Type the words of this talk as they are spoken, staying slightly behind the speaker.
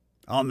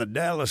on the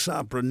Dallas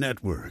Opera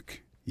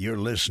Network. You're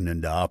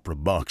listening to Opera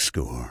Box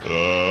Score. Let's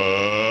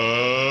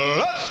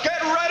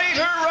get ready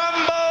to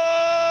rumble!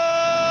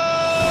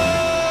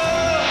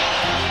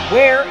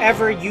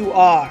 Wherever you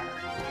are,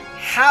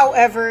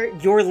 however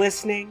you're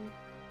listening,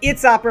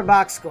 it's Opera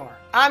Box Score.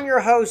 I'm your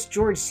host,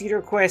 George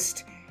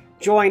Cedarquist,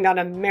 joined on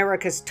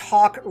America's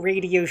talk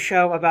radio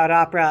show about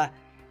opera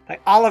by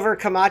Oliver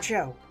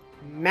Camacho,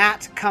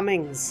 Matt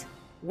Cummings,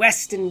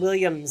 Weston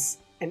Williams,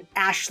 and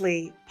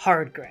Ashley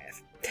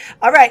Hardgrave.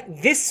 All right,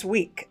 this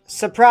week,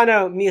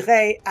 soprano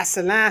Mireille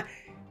Asselin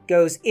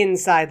goes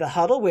inside the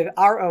huddle with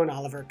our own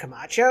Oliver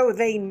Camacho.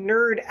 They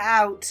nerd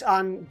out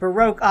on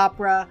Baroque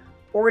opera,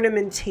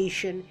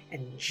 ornamentation,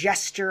 and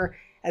gesture,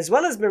 as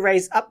well as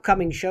Mireille's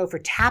upcoming show for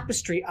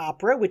Tapestry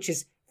Opera, which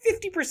is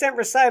 50%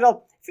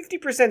 recital,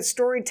 50%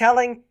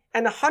 storytelling,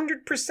 and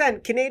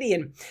 100%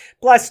 Canadian.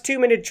 Plus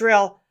 2-minute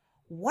drill.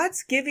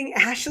 What's giving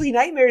Ashley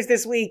nightmares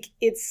this week?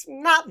 It's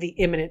not the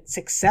imminent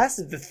success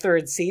of the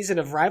 3rd season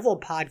of rival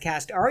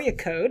podcast Aria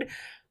Code.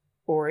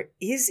 Or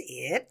is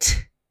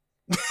it?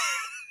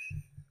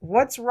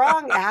 What's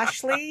wrong,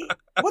 Ashley?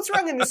 What's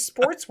wrong in the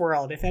sports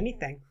world, if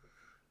anything?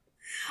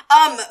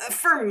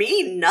 For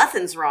me,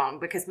 nothing's wrong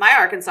because my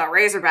Arkansas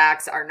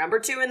Razorbacks are number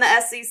 2 in the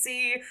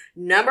SEC,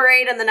 number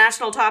 8 in the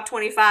National Top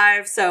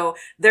 25, so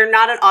they're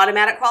not an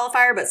automatic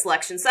qualifier, but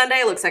Selection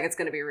Sunday looks like it's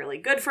going to be really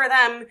good for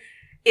them.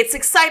 It's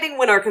exciting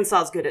when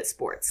Arkansas is good at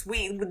sports.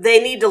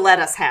 They need to let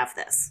us have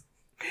this.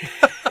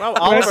 Well,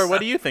 Oliver, what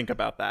do you think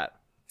about that?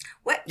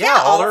 What? Yeah,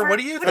 Oliver, what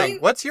do you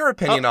think? What's your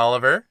opinion,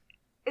 Oliver?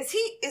 Is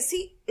he?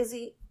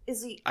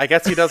 I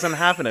guess he doesn't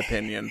have an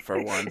opinion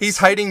for once. He's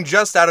hiding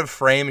just out of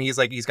frame. He's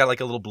got like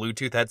a little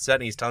Bluetooth headset,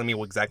 and he's telling me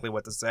exactly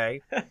what to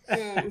say.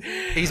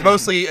 He's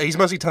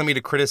mostly telling me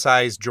to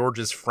criticize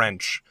George's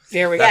French.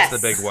 There we go. That's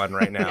Yes. the big one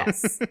right now.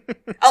 Yes.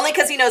 Only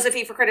because he knows if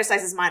he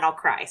criticizes mine, I'll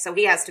cry. So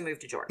he has to move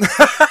to George.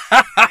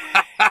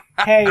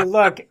 Hey,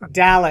 look,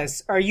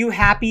 Dallas, are you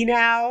happy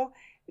now?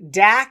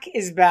 Dak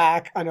is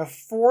back on a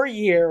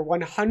 4-year,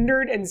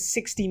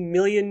 $160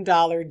 million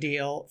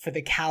deal for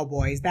the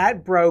Cowboys.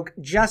 That broke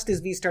just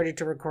as we started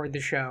to record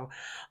the show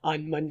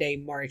on Monday,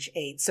 March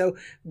 8th. So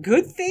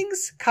good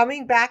things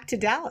coming back to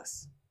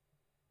Dallas.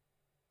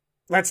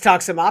 Let's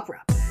talk some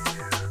opera.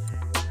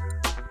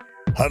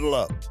 Huddle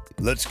up.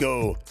 Let's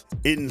go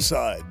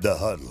inside the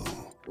huddle.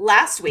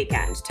 Last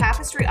weekend,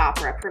 Tapestry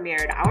Opera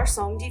premiered Our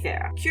Song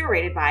d'Hiver,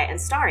 curated by and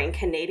starring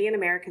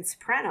Canadian-American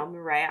soprano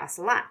Mireille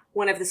Asselin.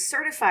 One of the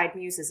certified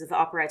muses of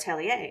Opera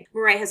Atelier,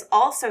 Mireille has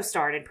also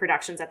starred in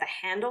productions at the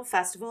Handel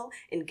Festival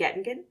in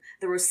Göttingen,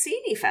 the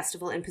Rossini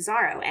Festival in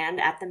Pizarro, and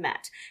at the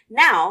Met.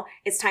 Now,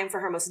 it's time for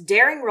her most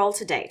daring role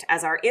to date,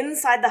 as our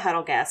Inside the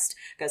Huddle guest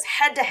goes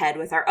head-to-head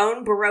with our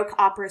own Baroque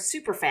opera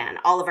superfan,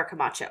 Oliver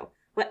Camacho.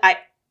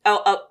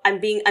 I'm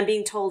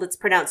being told it's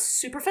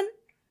pronounced superfan?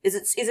 Is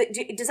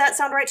it, does that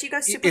sound right to you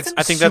guys? Superfan?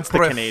 I think that's the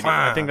Superfan. Canadian.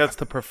 I think that's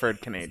the preferred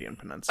Canadian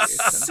pronunciation.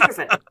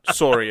 Superfan.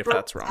 Sorry if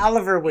that's wrong.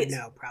 Oliver would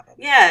know, probably.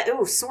 Yeah,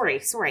 oh, sorry.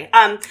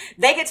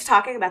 They get to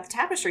talking about the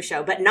Tapestry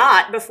show, but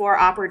not before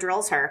opera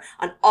drills her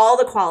on all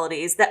the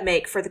qualities that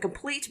make for the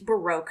complete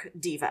Baroque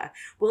diva.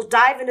 We'll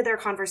dive into their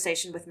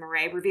conversation with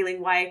Mireille, revealing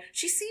why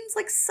she seems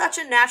like such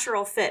a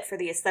natural fit for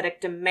the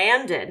aesthetic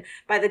demanded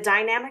by the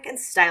dynamic and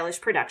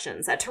stylish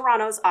productions at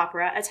Toronto's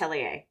Opera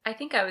Atelier. I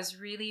think I was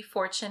really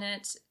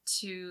fortunate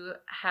to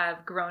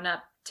have grown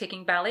up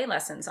taking ballet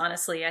lessons,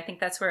 honestly. I think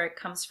that's where it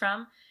comes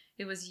from.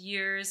 It was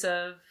years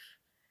of,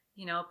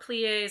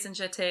 pliés and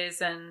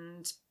jetés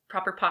and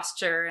proper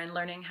posture and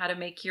learning how to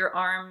make your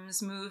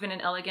arms move in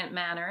an elegant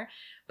manner.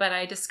 But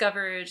I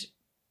discovered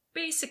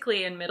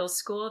basically in middle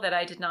school that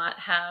I did not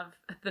have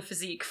the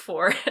physique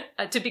for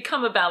to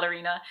become a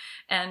ballerina,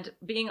 and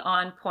being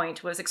on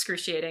point was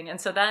excruciating.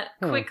 And so that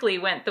quickly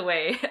went the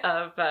way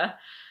of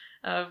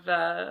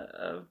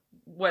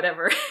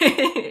whatever.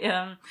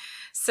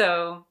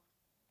 So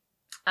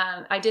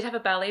I did have a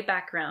ballet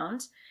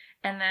background.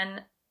 And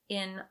then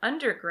in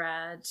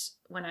undergrad,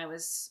 when I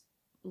was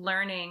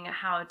learning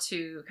how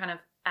to kind of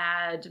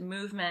add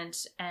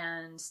movement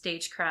and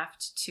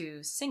stagecraft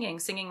to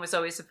singing was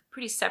always a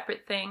pretty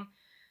separate thing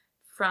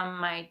from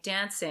my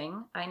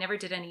dancing. I never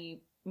did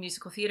any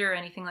musical theater or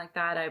anything like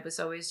that. I was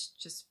always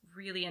just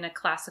really in a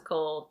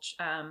classical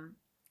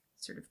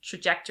sort of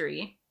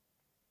trajectory.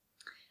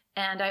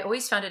 And I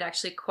always found it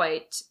actually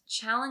quite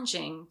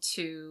challenging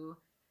to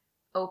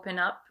open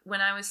up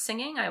when I was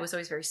singing. I was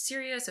always very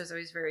serious. I was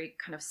always very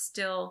kind of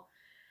still.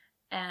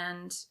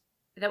 And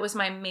that was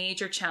my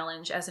major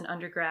challenge as an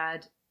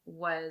undergrad,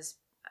 was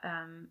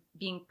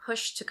being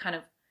pushed to kind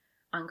of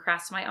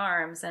uncross my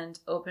arms and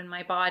open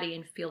my body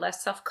and feel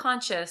less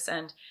self-conscious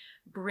and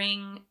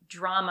bring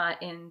drama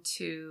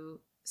into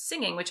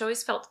singing, which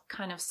always felt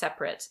kind of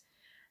separate.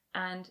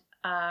 And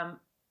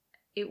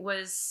it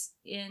was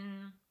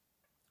in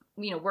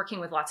working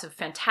with lots of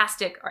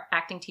fantastic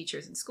acting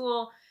teachers in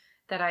school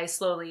that I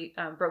slowly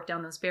broke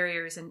down those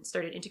barriers and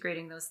started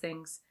integrating those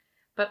things.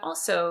 But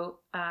also,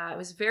 I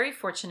was very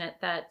fortunate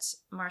that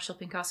Marshall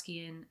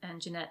Pinkowski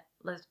and Jeanette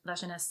La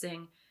Jeunesse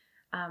sing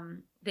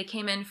they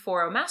came in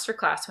for a master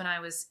class when I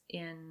was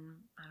in,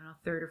 I don't know,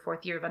 3rd or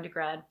 4th year of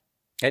undergrad.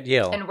 At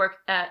Yale. And worked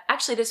at,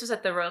 actually, this was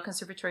at the Royal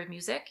Conservatory of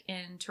Music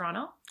in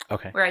Toronto.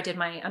 Okay. Where I did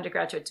my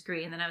undergraduate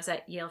degree, and then I was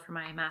at Yale for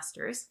my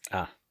master's.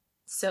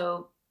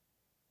 So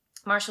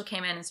Marshall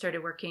came in and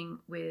started working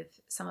with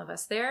some of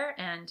us there,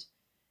 and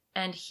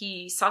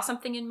he saw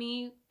something in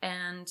me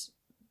and,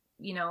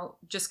 you know,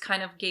 just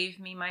kind of gave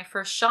me my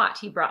first shot.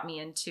 He brought me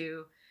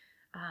into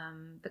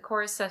the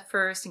chorus at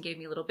first and gave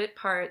me little bit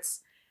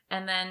parts,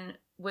 and then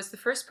was the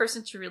first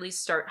person to really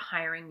start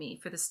hiring me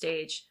for the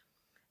stage.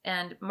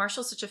 And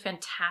Marshall's such a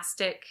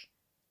fantastic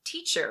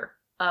teacher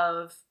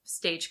of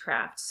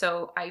stagecraft.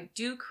 So I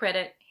do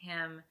credit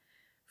him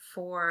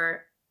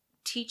for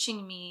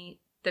teaching me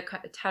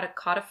how to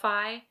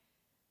codify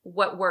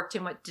what worked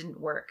and what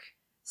didn't work.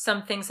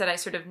 Some things that I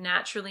sort of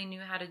naturally knew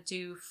how to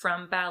do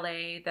from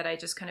ballet, that I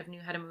just kind of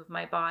knew how to move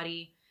my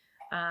body.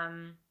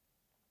 And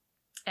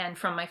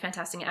from my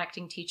fantastic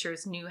acting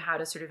teachers, knew how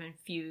to sort of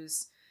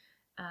infuse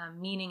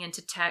meaning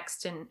into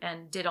text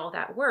and did all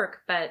that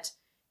work. But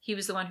he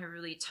was the one who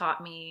really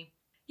taught me.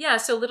 Yeah,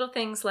 so little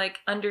things like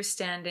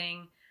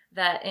understanding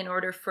that in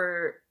order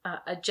for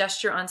a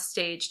gesture on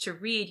stage to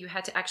read, you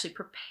had to actually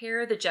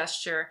prepare the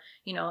gesture.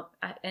 You know,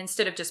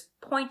 instead of just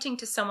pointing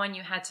to someone,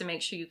 you had to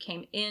make sure you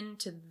came in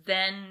to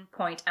then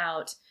point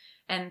out.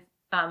 And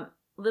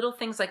little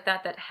things like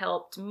that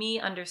helped me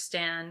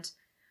understand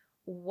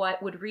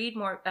what would read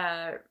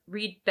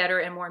better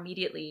and more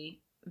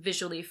immediately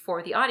visually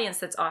for the audience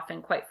that's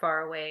often quite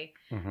far away.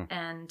 Mm-hmm.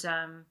 And,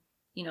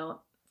 you know,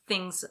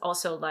 things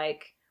also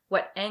like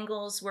what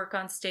angles work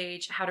on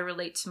stage, how to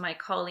relate to my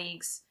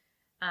colleagues,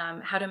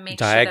 how to make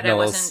sure that I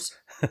wasn't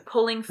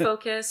pulling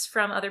focus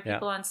from other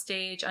people on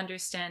stage,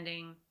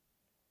 understanding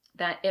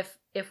that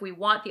if we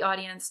want the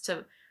audience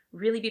to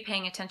really be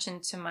paying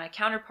attention to my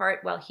counterpart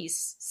while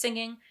he's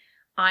singing,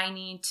 I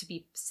need to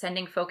be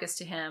sending focus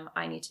to him.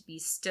 I need to be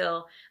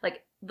still,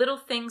 like little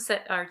things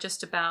that are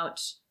just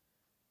about,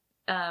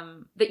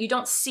 that you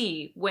don't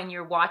see when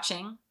you're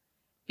watching,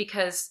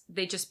 because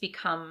they just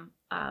become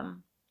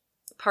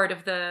part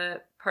of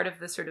the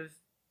sort of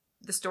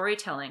the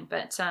storytelling.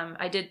 But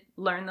I did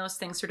learn those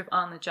things sort of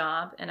on the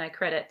job, and I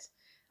credit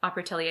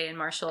Opera Atelier and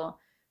Marshall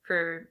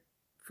for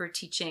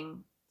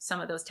teaching some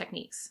of those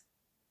techniques.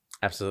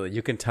 Absolutely.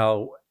 You can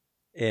tell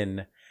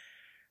in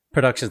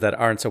productions that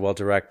aren't so well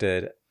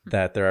directed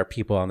that there are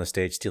people on the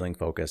stage stealing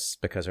focus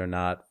because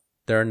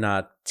they're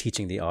not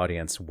teaching the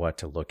audience what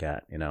to look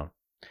at, you know.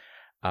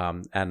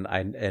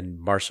 And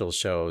Marshall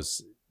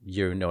shows,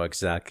 you know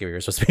exactly where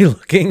you're supposed to be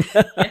looking.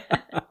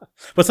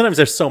 But sometimes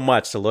there's so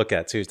much to look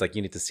at too. It's like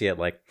you need to see it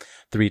like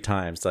 3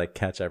 times to like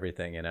catch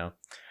everything, you know.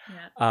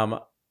 Yeah.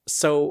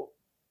 So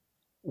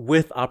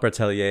with Opera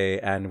Atelier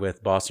and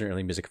with Boston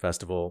Early Music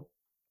Festival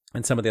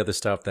and some of the other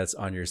stuff that's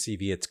on your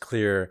CV, it's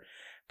clear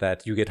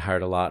that you get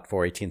hired a lot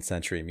for 18th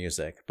century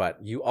music, but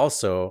you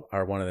also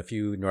are one of the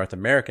few North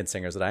American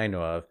singers that I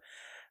know of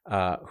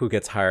who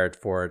gets hired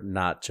for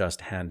not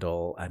just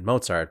Handel and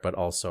Mozart, but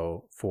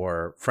also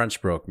for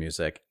French Baroque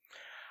music.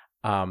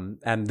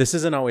 And this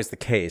isn't always the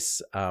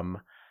case.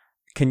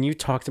 Can you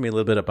talk to me a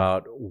little bit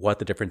about what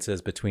the difference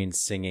is between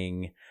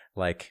singing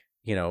like,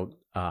 you know,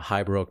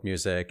 high Baroque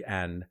music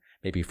and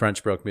maybe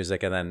French Baroque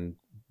music, and then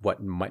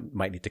what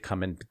might need to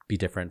come and be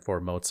different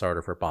for Mozart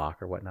or for Bach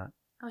or whatnot?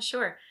 Oh,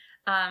 sure.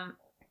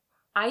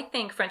 I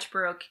think French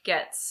Baroque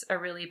gets a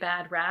really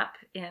bad rap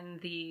in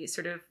the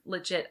sort of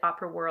legit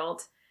opera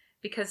world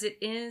because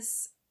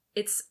it's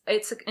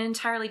an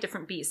entirely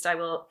different beast, I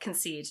will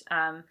concede.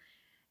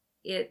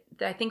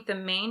 I think the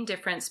main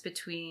difference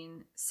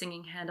between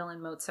singing Handel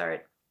and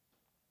Mozart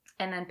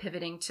and then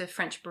pivoting to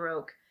French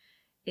Baroque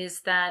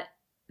is that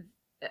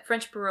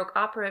French Baroque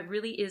opera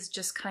really is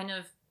just kind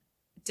of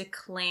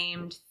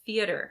declaimed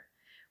theater,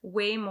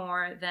 way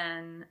more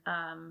than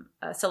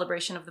a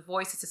celebration of the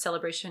voice. It's a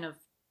celebration of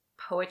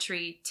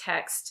poetry,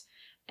 text,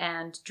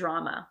 and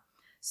drama.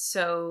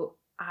 So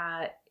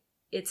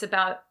it's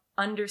about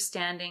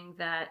understanding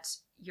that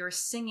your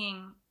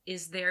singing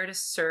is there to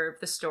serve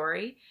the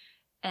story.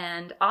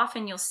 And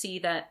often you'll see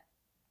that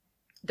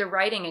the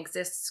writing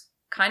exists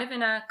kind of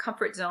in a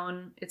comfort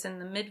zone. It's in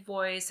the mid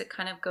voice. It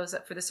kind of goes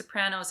up for the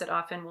sopranos. It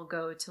often will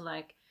go to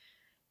like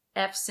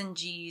F's and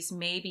G's,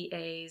 maybe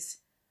A's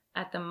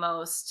at the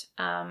most.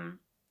 And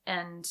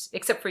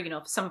except for, you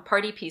know, some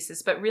party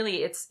pieces, but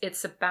really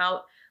it's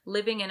about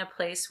living in a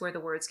place where the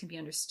words can be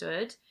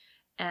understood.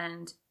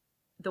 And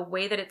the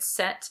way that it's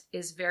set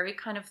is very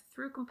kind of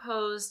through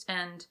composed,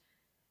 and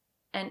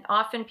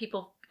often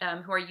people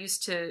who are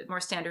used to more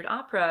standard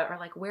opera are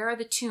like, where are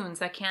the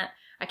tunes? I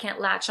can't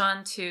latch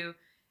on to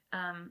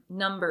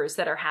numbers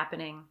that are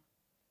happening,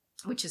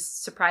 which is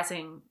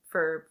surprising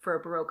for a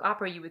Baroque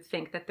opera. You would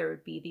think that there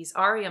would be these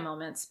aria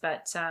moments,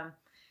 but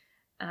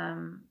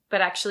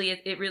actually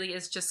it really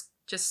is just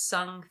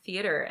sung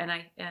theater,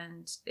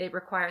 and it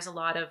requires a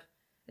lot of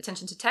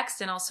attention to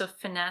text and also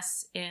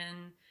finesse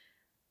in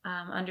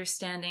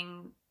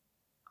understanding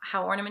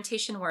how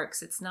ornamentation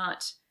works. It's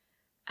not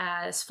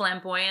as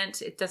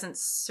flamboyant.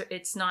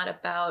 It's not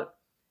about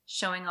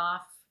showing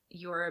off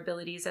your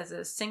abilities as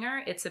a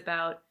singer. It's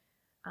about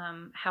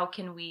how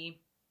can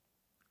we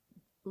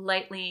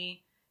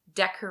lightly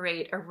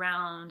decorate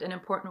around an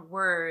important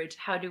word?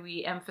 How do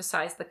we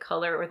emphasize the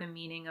color or the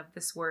meaning of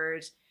this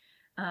word?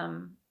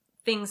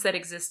 Things that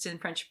exist in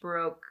French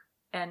Baroque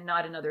and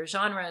not in other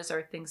genres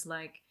are things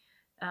like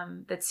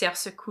the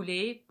tierce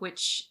coulée,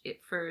 which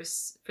for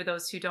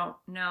those who don't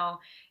know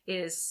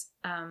is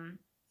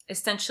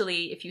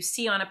essentially if you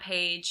see on a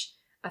page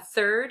a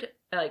third,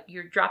 like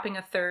you're dropping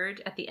a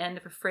third at the end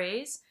of a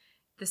phrase,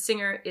 the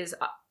singer is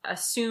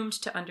assumed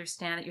to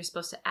understand that you're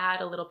supposed to add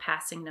a little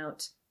passing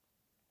note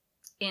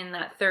in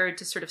that third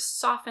to sort of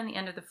soften the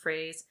end of the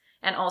phrase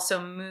and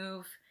also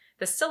move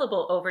the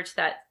syllable over to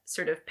that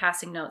sort of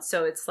passing note.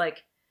 So it's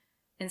like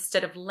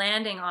instead of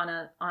landing on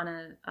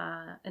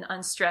an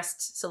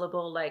unstressed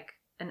syllable like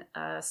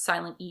a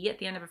silent E at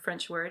the end of a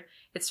French word,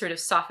 it sort of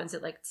softens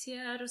it like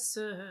tierce.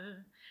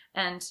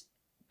 And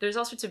there's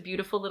all sorts of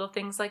beautiful little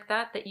things like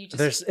that you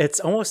just... It's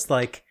almost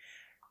like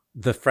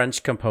the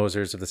French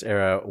composers of this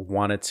era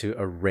wanted to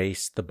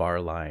erase the bar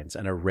lines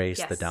and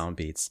erase the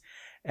downbeats.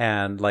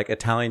 And like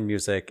Italian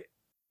music,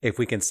 if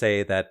we can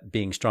say that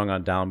being strong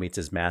on downbeats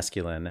is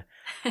masculine,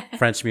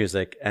 French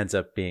music ends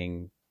up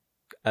being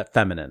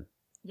feminine.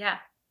 Yeah.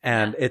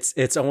 And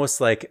it's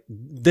almost like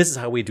this is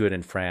how we do it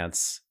in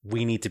France.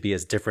 We need to be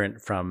as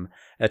different from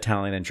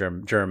Italian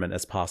and German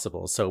as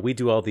possible. So we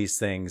do all these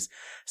things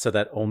so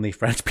that only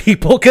French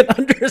people can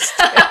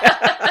understand.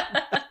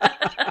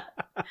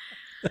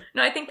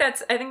 No, I think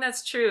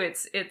that's true.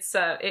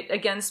 It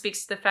again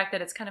speaks to the fact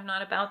that it's kind of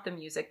not about the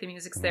music. The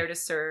music's there to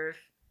serve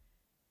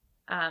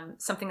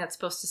something that's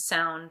supposed to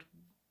sound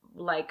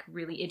like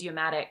really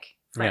idiomatic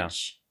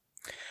French.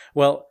 Yeah.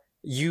 Well,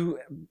 you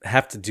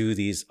have to do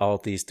all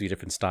these three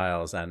different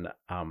styles, and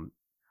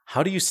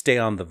how do you stay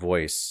on the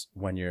voice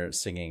when you're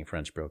singing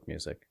French Baroque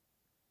music?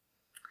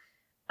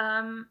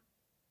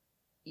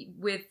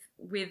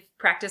 With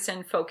practice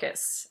and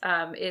focus.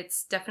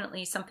 It's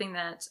definitely something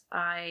that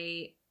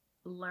I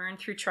learned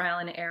through trial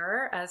and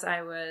error as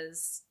I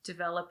was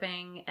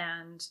developing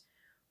and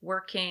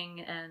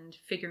working and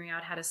figuring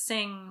out how to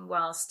sing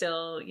while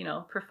still,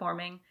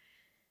 performing.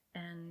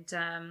 And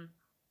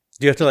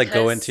do you have to like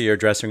go into your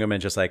dressing room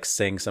and just like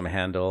sing some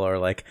Handel or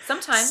like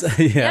sometimes?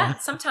 Yeah,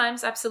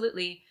 sometimes,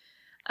 absolutely.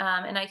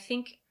 And I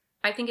think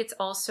it's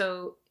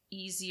also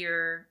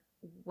easier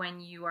when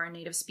you are a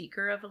native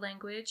speaker of a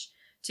language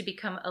to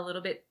become a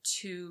little bit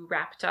too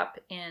wrapped up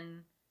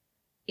in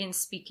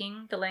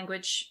speaking the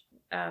language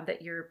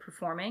that you're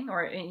performing,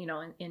 or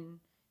in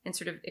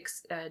sort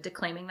of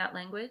declaiming that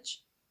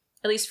language.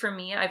 At least for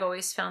me, I've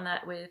always found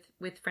that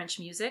with French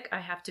music,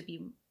 I have to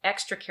be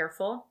extra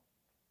careful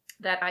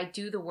that I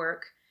do the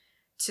work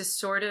to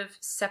sort of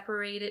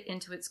separate it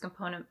into its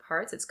component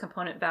parts, its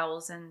component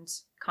vowels and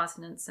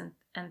consonants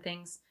and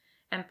things,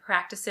 and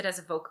practice it as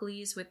a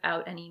vocalese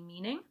without any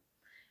meaning.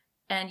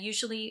 And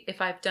usually if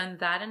I've done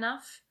that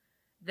enough,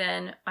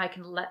 then I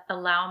can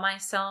allow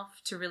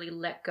myself to really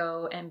let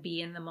go and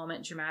be in the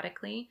moment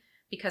dramatically,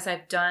 because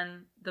I've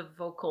done the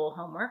vocal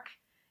homework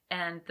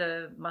and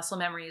the muscle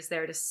memory is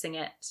there to sing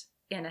it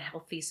in a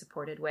healthy,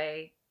 supported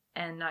way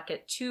and not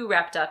get too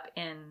wrapped up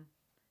in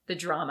the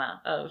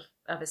drama of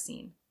a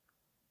scene.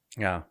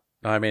 Yeah.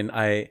 I mean,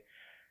 I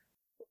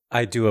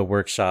do a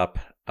workshop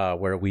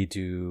where we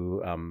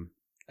do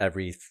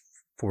every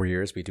 4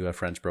 years, we do a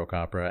French Baroque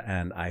opera,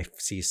 and I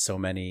see so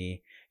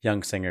many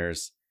young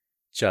singers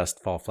just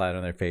fall flat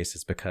on their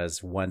faces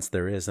because once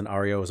there is an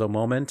arioso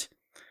moment,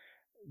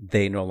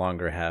 they no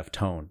longer have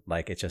tone.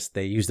 Like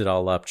they used it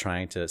all up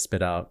trying to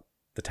spit out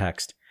the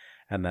text,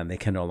 and then they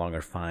can no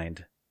longer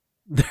find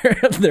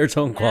their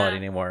tone quality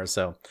anymore.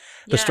 So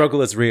the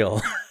struggle is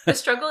real. The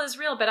struggle is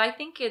real, but I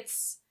think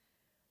it's,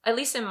 at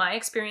least in my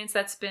experience,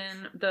 that's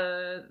been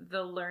the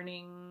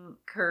learning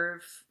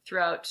curve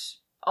throughout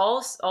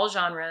all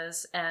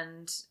genres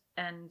and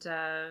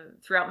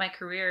throughout my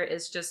career,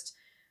 is just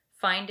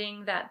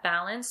finding that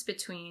balance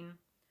between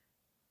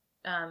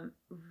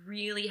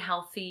really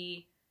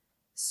healthy,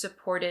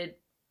 supported,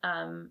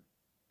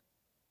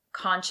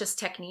 conscious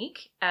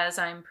technique as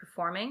I'm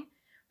performing,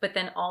 but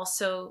then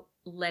also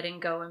letting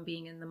go and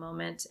being in the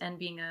moment and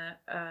being a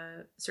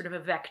sort of a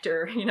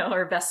vector,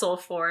 or vessel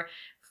for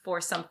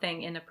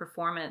something in a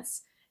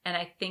performance. And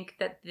I think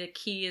that the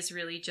key is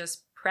really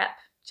just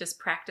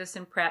practice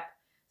and prep,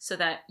 so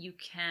that you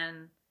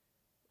can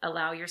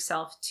allow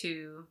yourself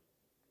to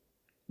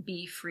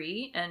be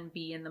free and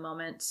be in the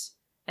moment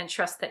and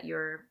trust that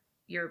your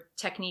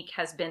technique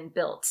has been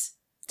built.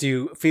 Do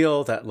you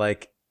feel that,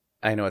 like,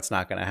 I know it's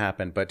not going to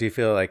happen, but do you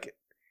feel like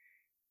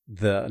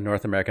the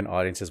North American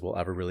audiences will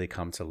ever really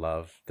come to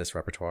love this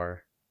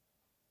repertoire?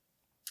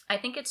 I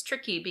think it's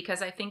tricky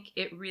because I think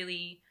it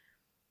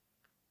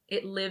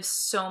lives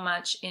so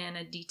much in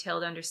a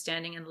detailed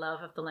understanding and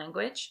love of the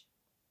language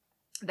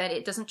that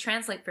it doesn't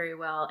translate very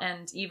well.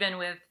 And even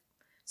with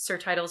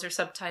surtitles or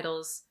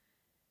subtitles,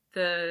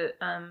 the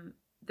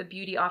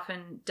beauty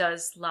often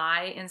does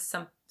lie in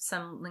some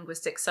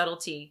linguistic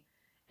subtlety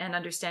and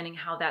understanding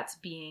how that's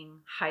being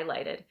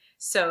highlighted.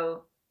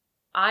 So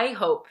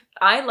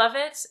love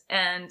it,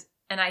 and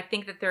I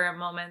think that there are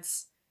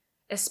moments,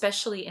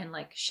 especially in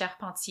like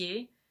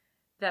Charpentier,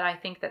 that I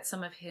think that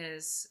some of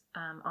his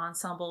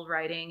ensemble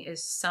writing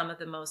is some of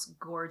the most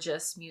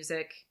gorgeous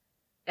music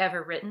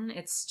ever written.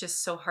 It's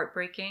just so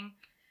heartbreaking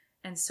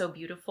and so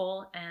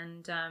beautiful,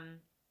 and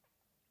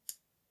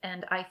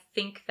I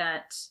think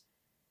that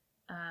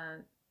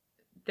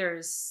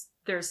there's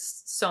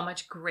so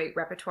much great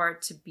repertoire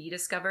to be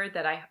discovered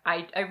that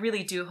I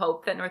really do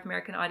hope that North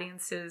American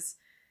audiences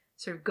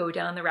sort of go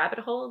down the rabbit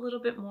hole a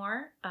little bit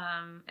more,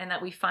 and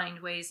that we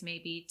find ways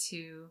maybe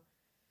to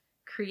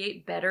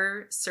create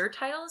better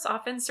surtitles.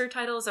 Often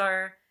surtitles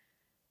are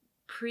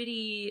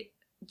pretty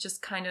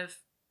just kind of,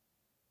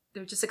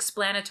 they're just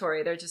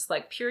explanatory. They're just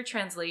like pure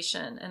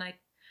translation. And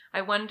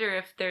I wonder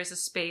if there's a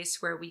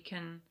space where we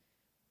can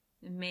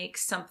make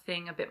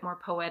something a bit more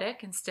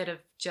poetic instead of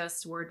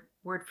just word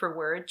for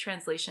word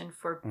translation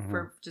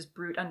for just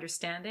brute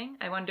understanding.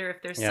 I wonder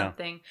if there's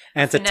something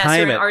and to finesse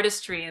time or it,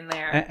 artistry in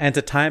there, and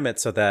to time it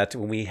so that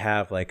when we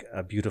have like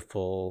a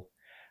beautiful,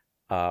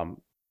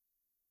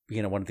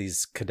 one of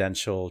these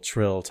cadential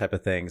trill type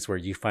of things where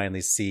you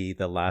finally see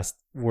the last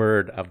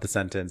word of the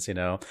sentence,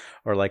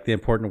 or like the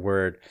important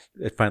word,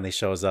 it finally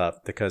shows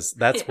up, because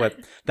that's what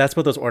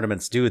those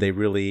ornaments do. They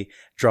really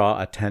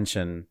draw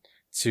attention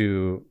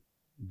to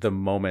the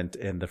moment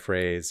in the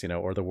phrase,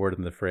 or the word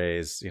in the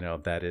phrase,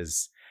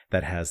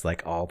 that has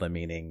like all the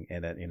meaning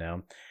in it,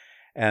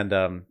 and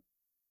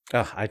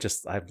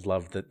I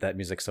love that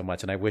music so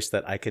much, and I wish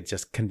that I could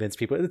just convince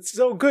people it's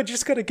so good. You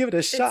just got to give it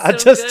a shot.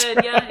 It's so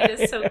good. Yeah, it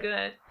is so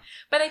good.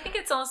 But I think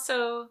it's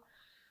also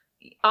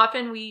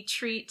often we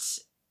treat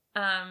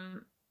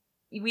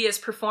we as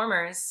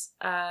performers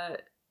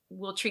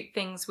will treat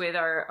things with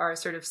our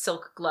sort of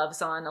silk gloves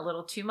on a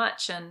little too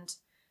much, and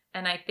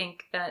I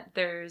think that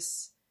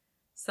there's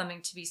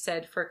something to be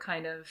said for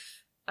kind of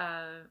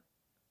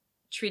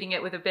treating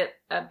it with a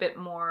bit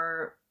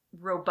more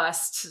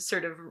robust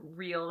sort of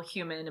real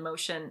human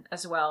emotion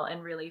as well,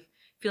 and really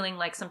feeling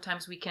like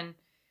sometimes we can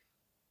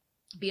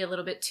be a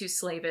little bit too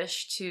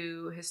slavish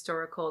to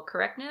historical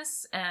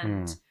correctness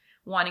and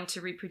wanting to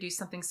reproduce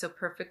something so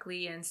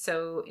perfectly and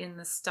so in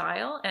the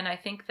style. And I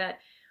think that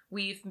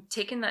we've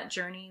taken that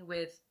journey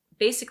with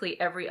basically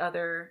every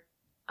other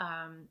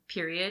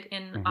period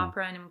in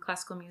opera and in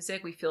classical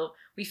music. We feel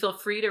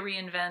free to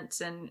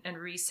reinvent and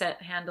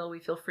reset Handel. We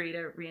feel free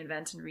to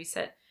reinvent and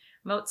reset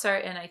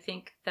Mozart. And I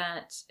think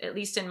that, at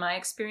least in my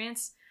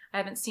experience, I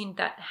haven't seen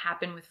that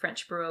happen with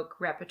French Baroque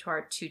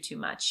repertoire too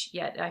much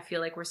yet. I feel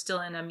like we're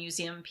still in a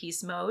museum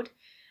piece mode,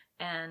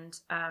 and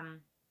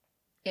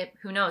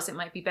who knows, it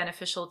might be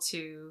beneficial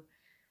to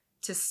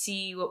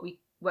see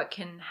what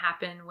can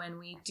happen when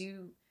we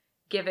do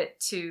give it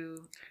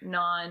to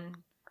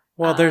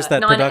there's that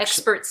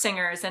non-expert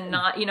singers, and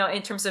not,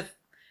 in terms of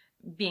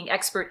being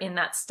expert in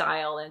that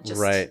style, and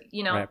just,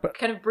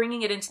 kind of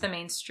bringing it into the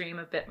mainstream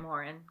a bit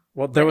more. And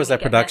there was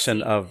that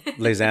production of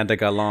Les Indes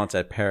Galantes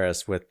at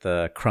Paris with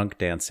the crunk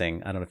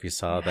dancing. I don't know if you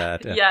saw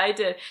that. Yeah, I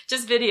did.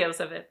 Just videos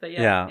of it, but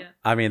yeah.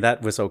 I mean,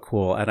 that was so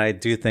cool. And I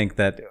do think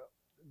that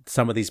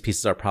some of these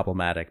pieces are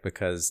problematic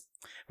because,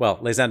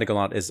 Les Indes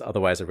Galantes is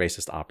otherwise a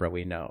racist opera,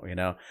 we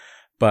know.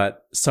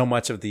 But so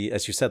much of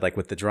as you said, like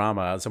with the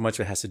drama, so much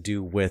of it has to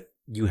do with,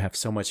 you have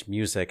so much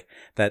music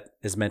that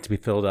is meant to be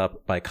filled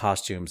up by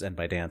costumes and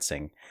by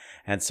dancing.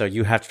 And so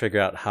you have to figure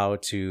out how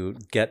to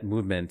get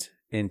movement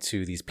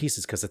into these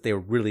pieces, because if they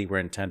really were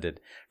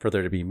intended for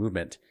there to be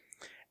movement,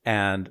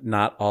 and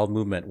not all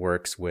movement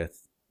works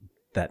with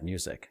that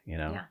music,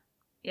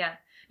 Yeah.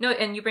 No,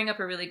 and you bring up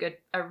a really,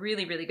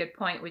 really good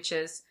point, which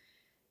is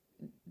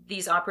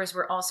these operas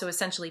were also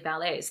essentially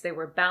ballets. They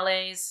were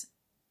ballets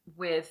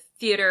with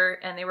theater,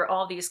 and they were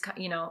all these,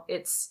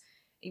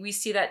 we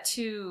see that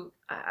too.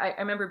 I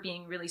remember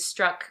being really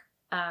struck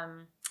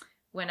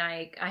when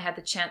I had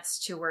the chance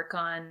to work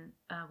on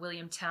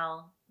William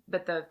Tell,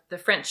 but the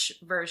French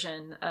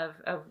version of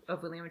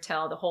William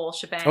Tell, the whole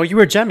shebang. Oh, you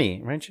were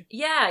Jemmy, weren't you?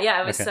 Yeah.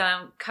 I was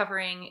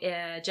covering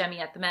Jemmy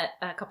at the Met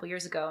a couple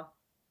years ago,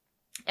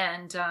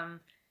 and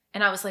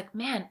I was like,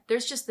 man,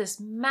 there's just this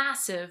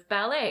massive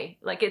ballet.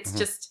 Like, it's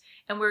just,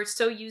 and we're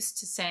so used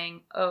to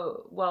saying,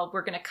 oh, well,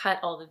 we're going to cut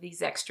all of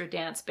these extra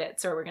dance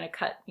bits, or we're going to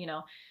cut,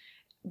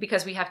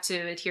 because we have to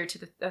adhere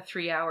to a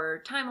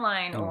 3-hour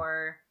timeline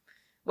or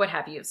what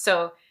have you.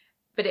 So,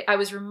 but I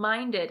was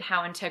reminded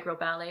how integral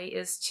ballet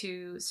is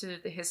to sort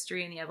of the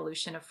history and the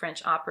evolution of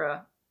French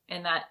opera.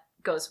 And that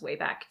goes way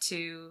back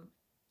to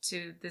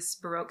this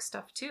Baroque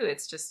stuff too.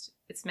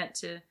 It's meant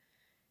to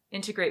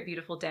integrate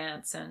beautiful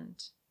dance,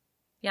 and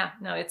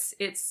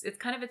it's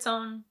kind of its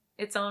own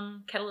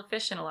kettle of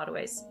fish in a lot of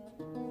ways.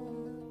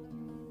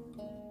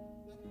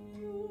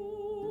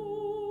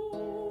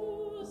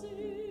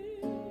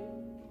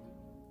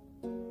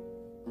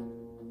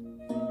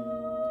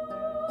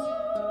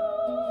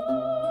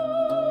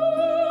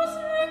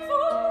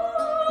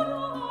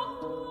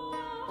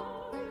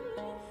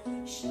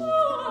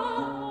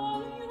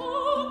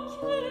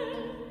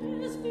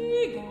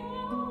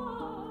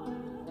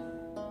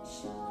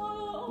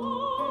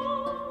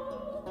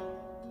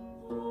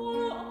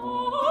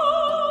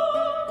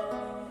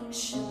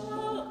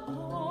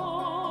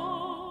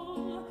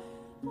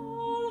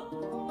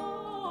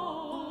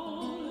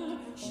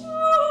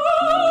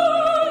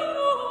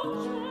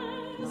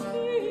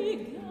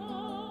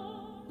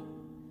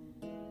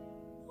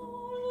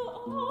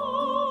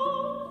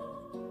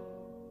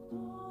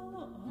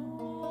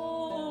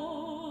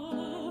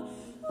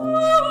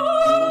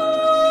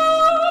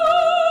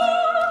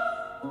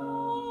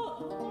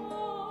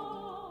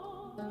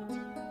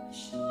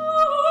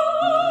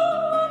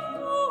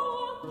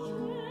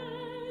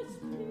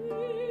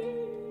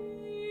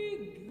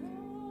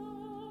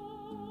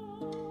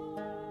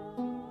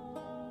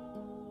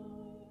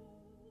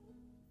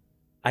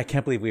 I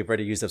can't believe we've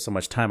already used up so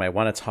much time. I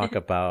want to talk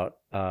about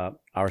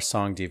our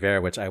song D'hiver,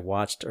 which I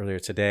watched earlier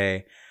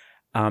today.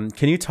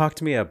 Can you talk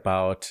to me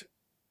about,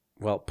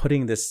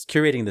 curating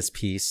this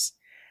piece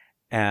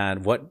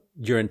and what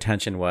your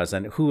intention was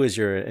and who is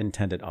your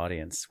intended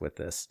audience with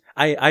this?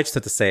 I just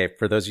have to say,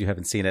 for those of you who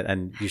haven't seen it,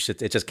 and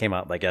it just came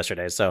out like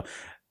yesterday, so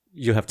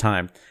you have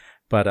time.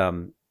 But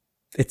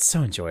it's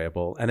so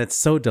enjoyable and it's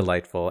so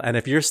delightful. And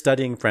if you're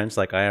studying French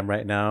like I am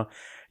right now,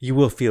 you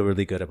will feel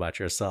really good about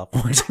yourself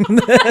watching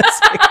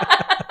this.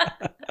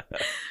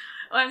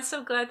 Well, I'm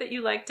so glad that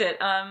you liked it.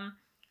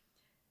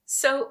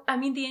 So, I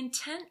mean, the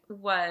intent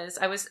was,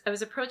 I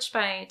was approached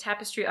by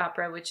Tapestry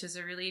Opera, which is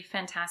a really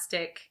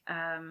fantastic,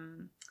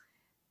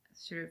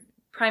 sort of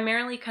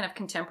primarily kind of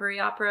contemporary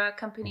opera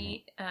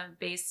company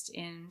based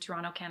in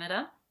Toronto,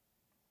 Canada.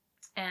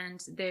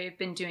 And they've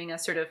been doing a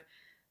sort of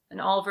an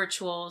all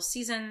virtual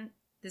season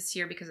this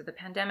year because of the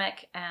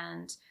pandemic.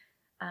 And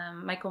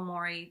Michael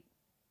Morey,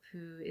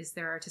 who is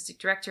their artistic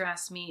director,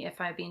 asked me if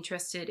I'd be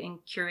interested in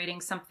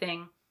curating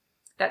something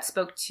that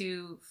spoke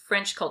to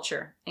French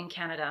culture in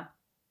Canada.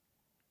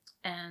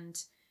 And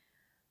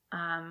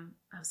I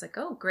was like,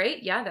 oh,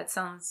 great. Yeah, that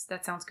sounds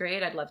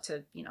great. I'd love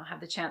to, have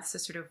the chance to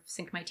sort of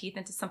sink my teeth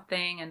into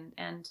something.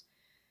 And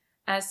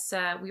as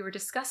we were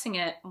discussing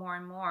it more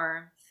and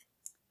more,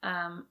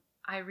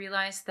 I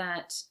realized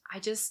that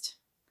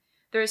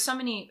there are so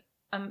many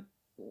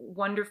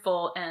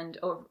wonderful and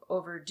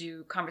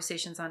overdue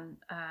conversations on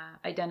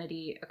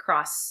identity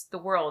across the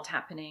world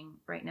happening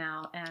right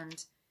now.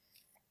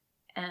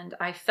 And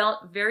I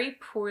felt very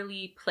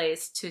poorly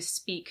placed to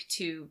speak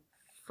to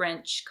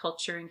French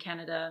culture in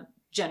Canada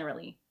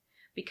generally,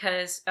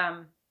 because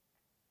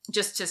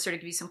just to sort of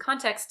give you some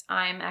context,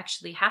 I'm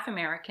actually half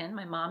American.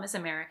 My mom is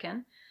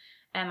American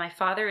and my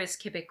father is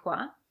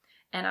Quebecois.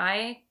 And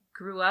I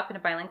grew up in a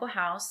bilingual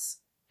house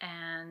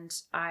and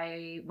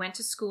I went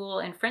to school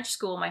in French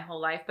school my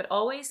whole life, but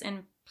always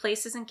in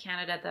places in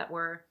Canada that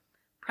were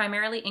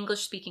primarily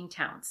English-speaking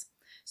towns.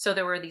 So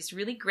there were these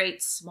really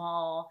great,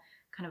 small,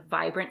 kind of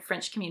vibrant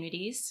French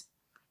communities.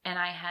 And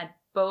I had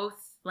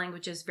both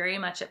languages very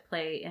much at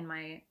play in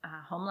my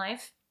home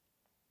life.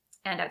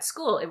 And at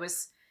school, it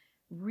was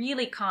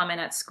really common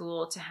at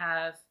school to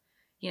have,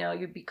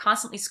 you'd be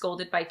constantly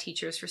scolded by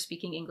teachers for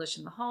speaking English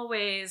in the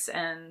hallways.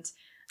 And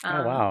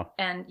oh, wow.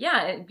 And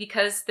yeah,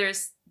 because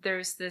there's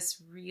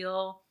this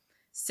real,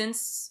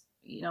 since,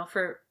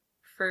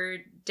 for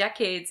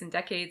decades and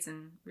decades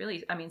and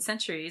really,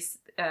 centuries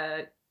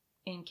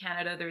in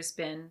Canada, there's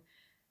been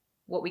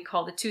what we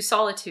call the two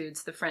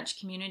solitudes, the French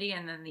community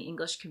and then the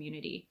English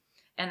community.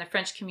 And the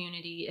French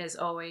community is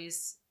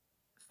always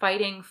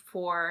fighting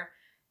for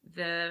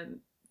the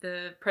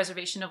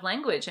preservation of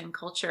language and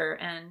culture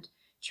and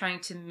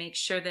trying to make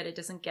sure that it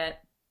doesn't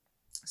get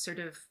sort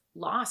of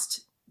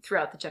lost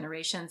throughout the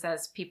generations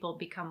as people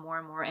become more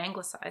and more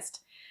anglicized.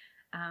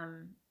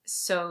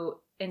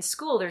 So in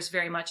school, there's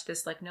very much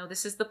this no,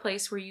 this is the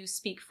place where you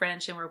speak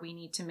French and where we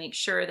need to make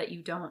sure that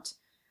you don't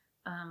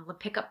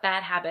pick up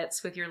bad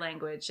habits with your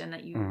language and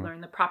that you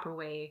learn the proper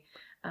way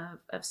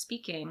of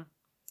speaking.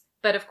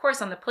 But of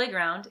course, on the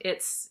playground,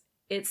 it's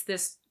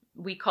this,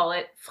 we call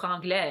it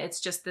franglais. It's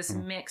just this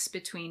mix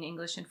between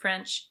English and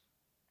French,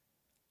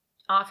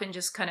 often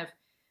just kind of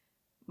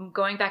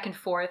going back and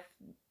forth,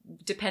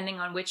 depending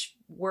on which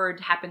word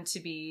happened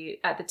to be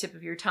at the tip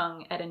of your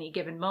tongue at any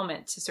given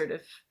moment to sort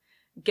of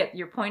get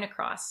your point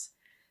across.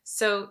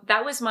 So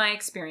that was my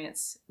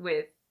experience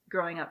with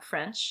growing up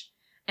French.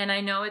 And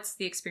I know it's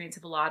the experience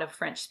of a lot of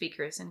French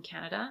speakers in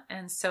Canada.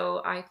 And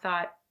so I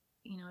thought,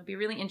 it'd be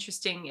really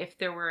interesting if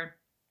there were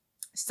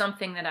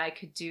something that I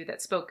could do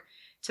that spoke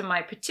to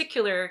my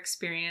particular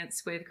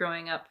experience with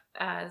growing up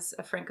as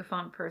a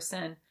Francophone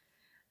person,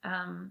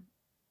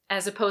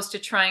 as opposed to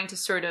trying to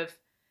sort of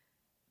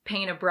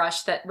paint a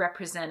brush that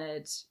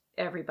represented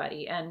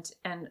everybody. And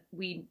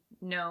we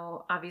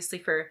know, obviously,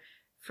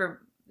 for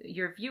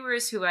your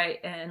viewers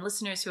and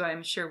listeners who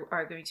I'm sure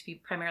are going to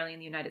be primarily in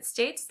the United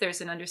States,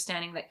 there's an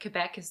understanding that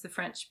Quebec is the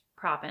French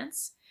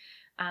province.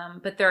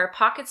 But there are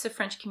pockets of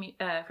French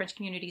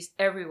communities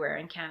everywhere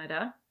in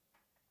Canada.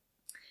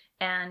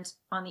 And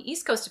on the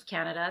east coast of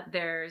Canada,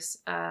 there's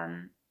a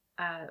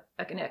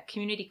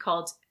community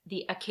called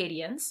the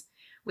Acadians,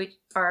 which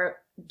are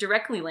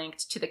directly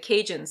linked to the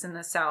Cajuns in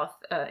the south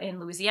in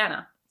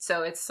Louisiana.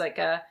 So it's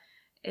a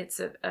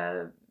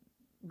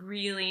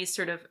really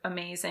sort of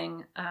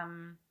amazing,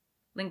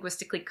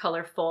 linguistically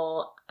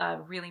colorful,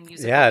 really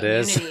musical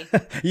community. It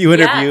is. You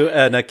interview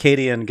an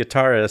Acadian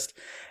guitarist,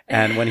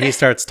 and when he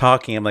starts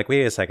talking, I'm like,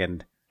 wait a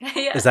second.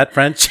 Yeah. Is that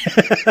French?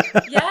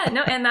 Yeah,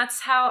 no, and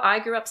that's how I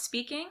grew up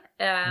speaking.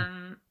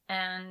 And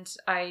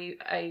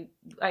I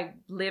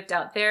lived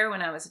out there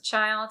when I was a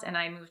child, and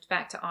I moved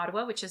back to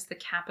Ottawa, which is the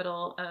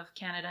capital of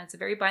Canada. It's a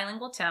very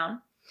bilingual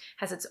town,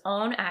 has its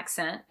own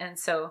accent, and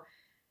so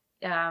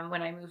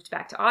when I moved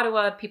back to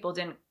Ottawa, people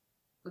didn't.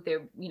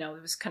 There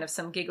was kind of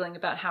some giggling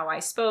about how I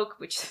spoke,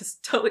 which is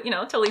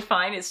totally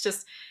fine. It's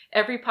just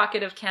every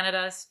pocket of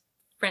Canada's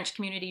French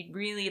community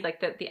really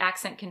the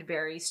accent can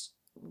vary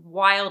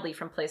wildly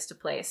from place to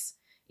place,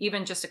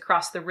 even just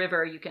across the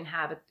river, you can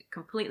have a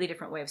completely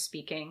different way of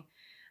speaking.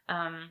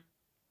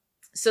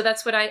 So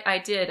that's what I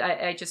did.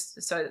 I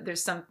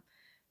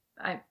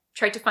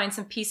tried to find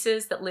some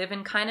pieces that live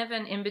in kind of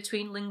an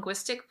in-between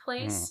linguistic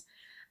place.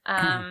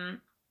 And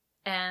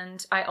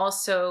I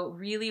also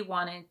really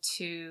wanted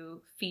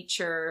to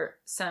feature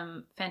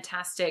some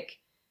fantastic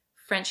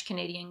French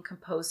Canadian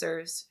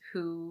composers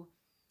who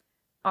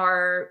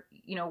are,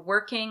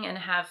 working and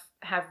have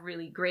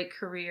really great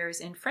careers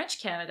in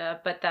French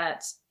Canada, but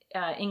that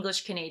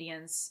English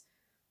Canadians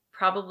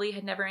probably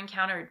had never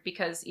encountered,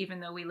 because even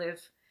though we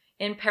live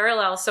in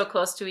parallel so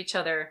close to each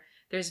other,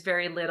 there's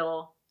very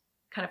little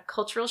kind of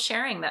cultural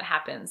sharing that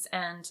happens.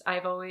 And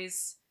I've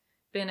always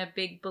been a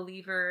big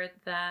believer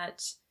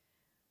that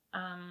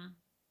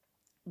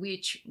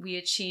we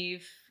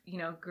achieve,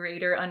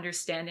 greater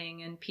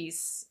understanding and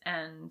peace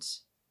and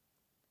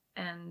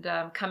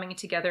coming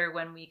together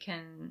when we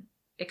can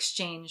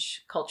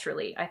exchange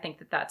culturally. I think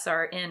that that's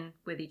our in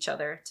with each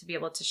other, to be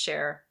able to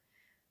share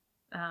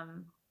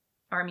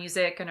our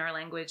music and our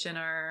language and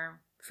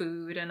our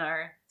food and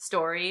our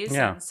stories.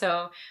 Yeah. And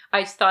so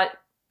I thought,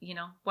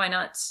 why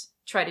not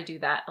try to do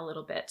that a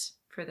little bit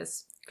for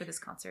this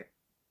concert?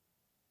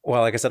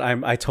 Well, like I said,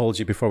 I told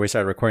you before we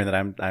started recording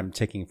that I'm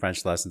taking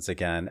French lessons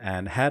again.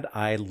 And had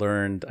I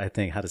learned, I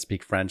think, how to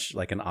speak French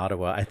like in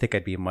Ottawa, I think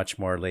I'd be much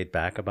more laid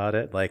back about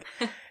it. Like,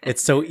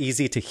 it's so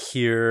easy to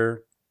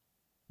hear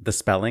the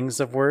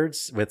spellings of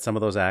words with some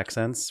of those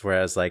accents,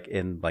 whereas like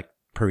in like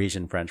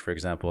Parisian French, for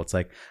example, it's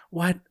like,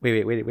 what?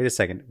 Wait a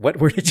second. What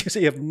word did you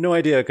say? You have no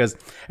idea, because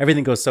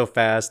everything goes so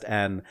fast,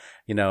 and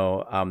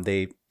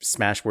they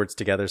smash words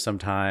together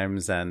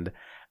sometimes, and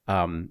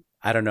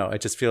I don't know. It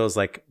just feels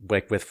like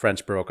with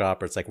French Baroque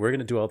opera, it's like, we're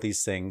going to do all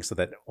these things so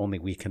that only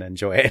we can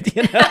enjoy it,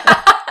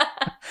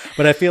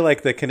 But I feel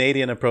like the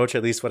Canadian approach,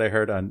 at least what I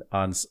heard on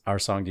our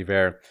Song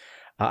d'Hiver,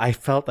 I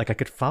felt like I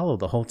could follow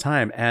the whole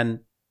time.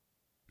 And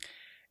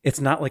it's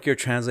not like you're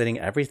translating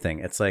everything.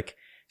 It's like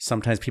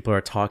sometimes people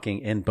are talking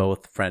in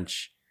both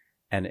French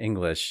and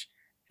English.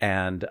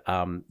 And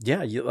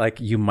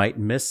you might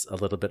miss a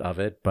little bit of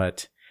it,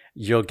 but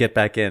you'll get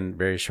back in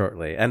very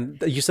shortly.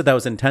 And you said that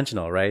was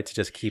intentional, right? To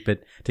just keep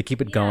it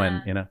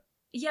going,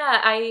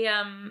 Yeah,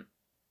 I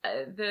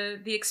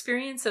the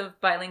experience of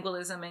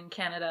bilingualism in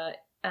Canada,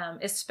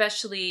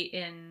 especially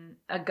in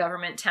a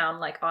government town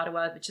like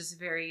Ottawa, which is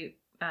very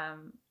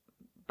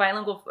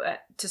bilingual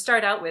to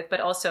start out with,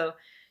 but also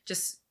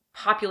just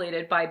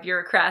populated by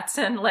bureaucrats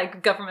and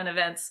like government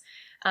events.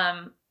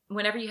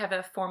 Whenever you have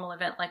a formal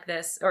event like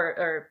this,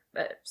 or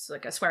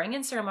like a swearing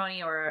in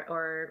ceremony,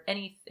 or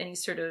any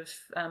sort of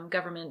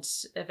government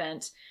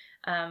event,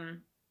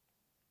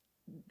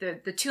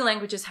 the two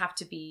languages have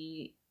to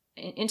be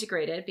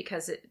integrated,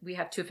 because we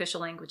have two official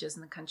languages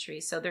in the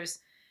country. So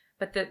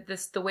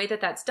the way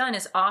that's done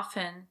is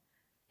often,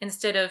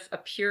 instead of a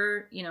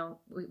pure,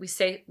 we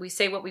say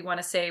what we want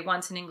to say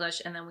once in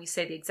English, and then we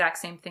say the exact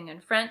same thing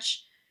in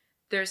French.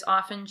 There's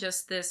often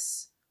just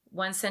this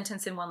one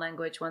sentence in one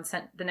language,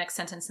 the next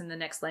sentence in the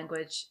next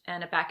language,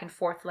 and a back and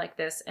forth like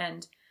this.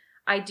 And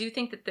I do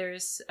think that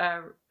there's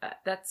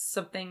that's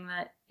something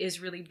that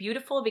is really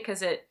beautiful,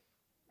 because it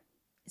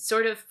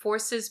sort of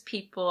forces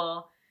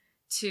people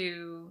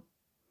to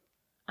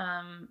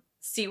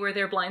see where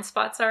their blind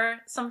spots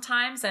are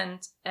sometimes,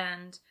 and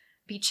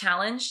be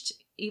challenged,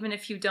 even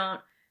if you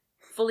don't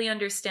fully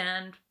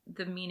understand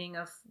the meaning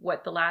of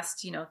what the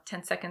last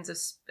 10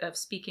 seconds of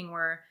speaking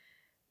were.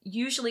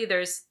 Usually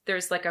there's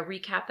like a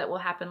recap that will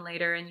happen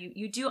later, and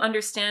you do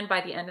understand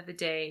by the end of the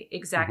day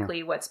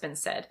exactly what's been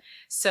said.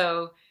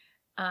 So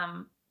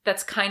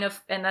that's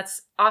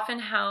that's often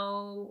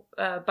how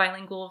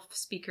bilingual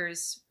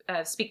speakers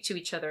speak to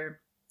each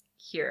other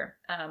here,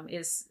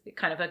 is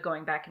kind of a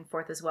going back and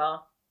forth as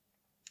well.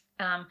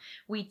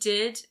 We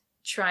did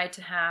try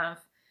to have,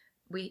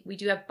 we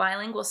do have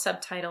bilingual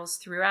subtitles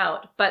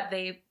throughout, but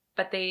they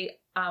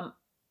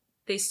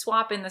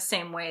swap in the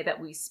same way that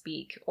we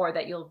speak, or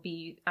that you'll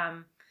be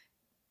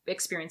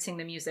experiencing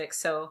the music.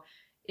 So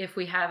if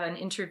we have an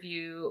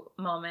interview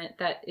moment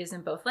that is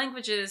in both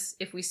languages,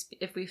 if we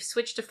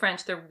switch to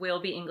French, there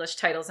will be English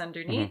titles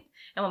underneath.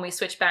 And when we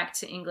switch back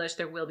to English,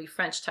 there will be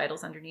French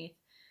titles underneath.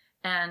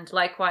 And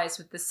likewise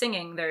with the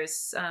singing,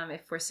 there's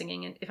if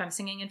I'm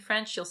singing in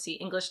French, you'll see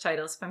English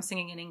titles. If I'm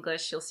singing in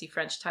English, you'll see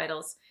French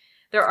titles.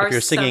 If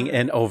you're singing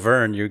in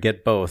Auvergne, you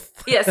get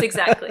both. Yes,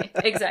 exactly.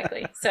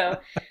 So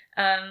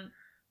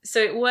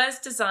it was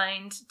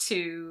designed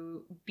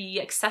to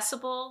be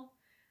accessible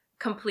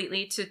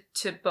completely to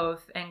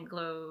both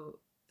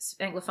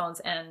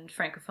Anglophones and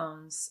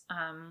Francophones.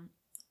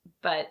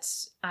 But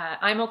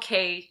I'm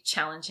okay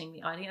challenging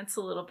the audience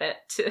a little bit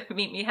to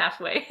meet me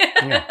halfway.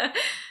 Yeah.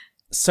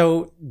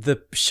 So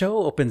the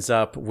show opens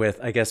up with,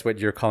 I guess, what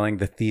you're calling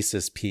the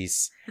thesis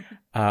piece,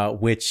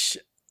 which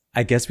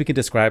I guess we can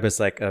describe as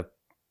like a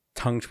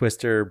tongue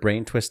twister,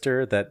 brain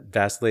twister that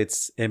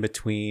vacillates in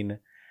between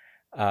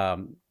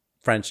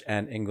French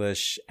and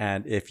English.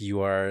 And if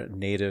you are a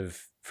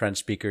native French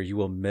speaker, you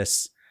will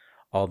miss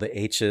all the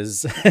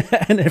H's.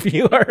 And if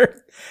you are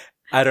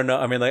I don't know.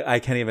 I mean, like, I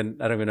don't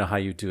even know how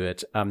you do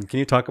it. Can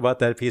you talk about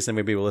that piece and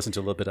maybe we'll listen to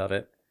a little bit of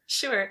it?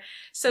 Sure.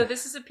 So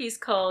this is a piece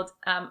called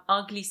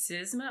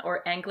Anglicisme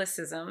or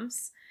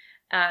Anglicisms,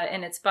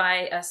 and it's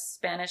by a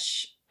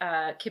Spanish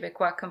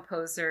Quebecois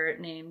composer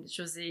named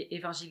José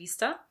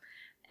Evangelista.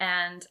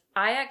 And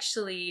I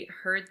actually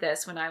heard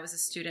this when I was a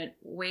student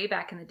way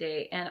back in the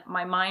day, and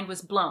my mind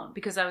was blown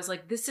because I was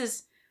like, this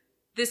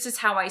is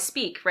how I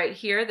speak right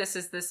here. This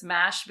is this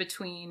mash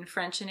between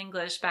French and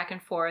English back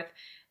and forth.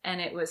 And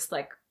it was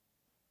like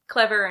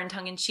clever and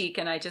tongue-in-cheek.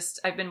 And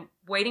I've been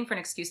waiting for an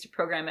excuse to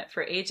program it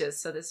for ages.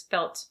 So this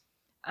felt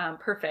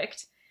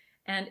perfect.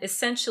 And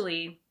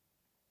essentially,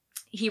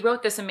 he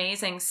wrote this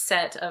amazing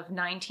set of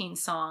 19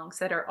 songs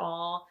that are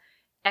all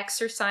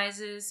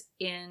exercises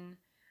in,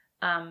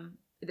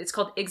 it's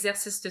called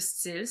exercice de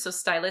style, so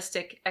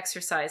stylistic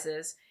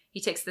exercises. He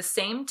takes the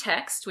same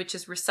text, which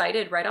is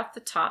recited right off the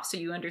top, so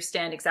you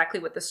understand exactly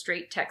what the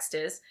straight text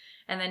is.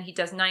 And then he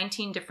does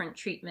 19 different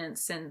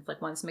treatments, and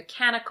like one's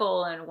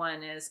mechanical and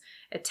one is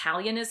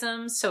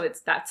Italianism. So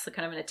that's the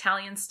kind of an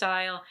Italian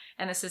style.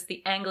 And this is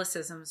the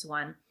Anglicisms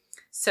one.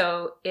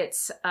 So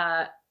it's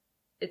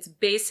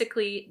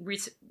basically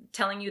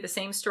telling you the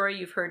same story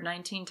you've heard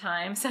 19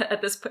 times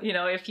at this point,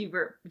 if you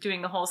were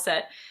doing the whole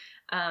set.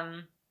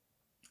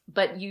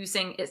 But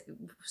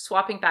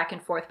swapping back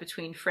and forth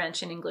between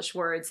French and English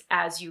words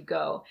as you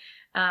go.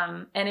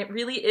 And it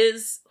really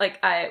is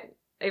like,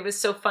 it was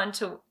so fun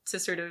to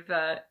sort of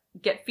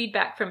get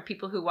feedback from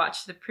people who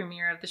watched the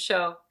premiere of the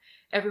show.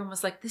 Everyone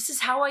was like, this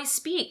is how I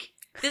speak.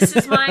 This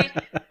is my,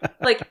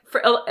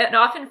 and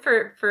often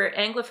for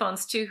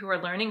Anglophones too, who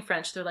are learning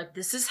French, they're like,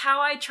 this is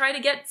how I try to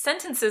get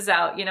sentences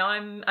out.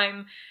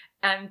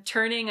 I'm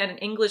turning an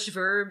English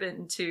verb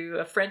into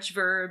a French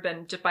verb,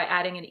 and just by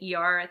adding an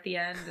ER at the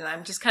end, and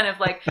I'm just kind of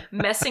like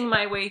messing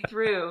my way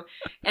through.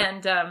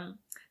 And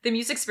the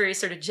music's very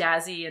sort of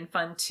jazzy and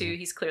fun too.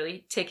 He's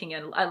clearly taking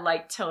a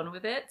light tone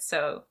with it.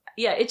 So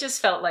yeah, it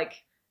just felt like,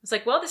 I was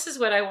like, well, this is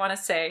what I want to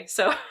say.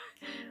 So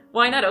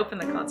why not open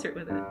the concert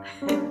with it?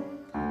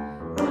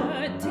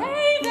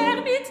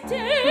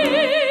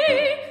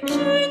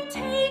 Je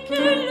take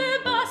le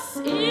bus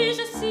et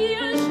je suis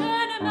un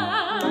jeune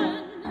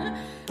man.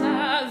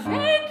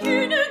 Avec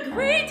une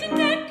great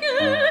neck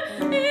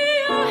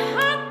et un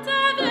hat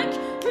avec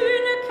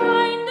une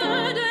kind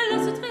de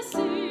laisse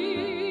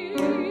tresser.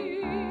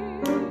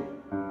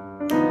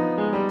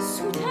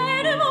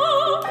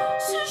 Soudainement,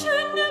 ce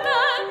jeune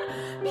man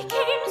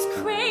becomes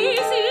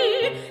crazy.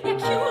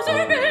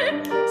 L'accuser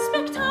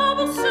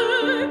spectacle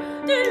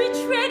de lui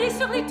traîner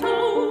sur les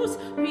toes.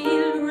 Puis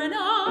il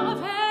rena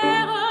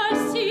vers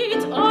un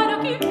site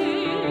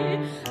inoccupé.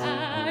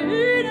 À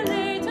une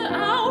late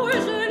hour,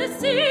 je le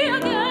sais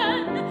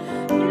again.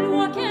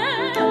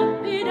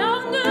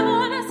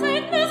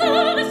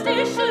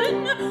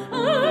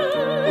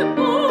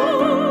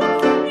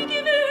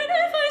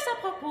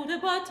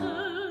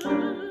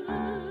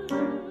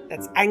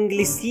 That's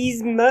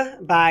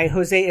Anglicisme by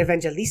José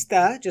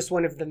Evangelista, just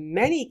one of the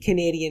many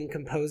Canadian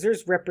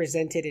composers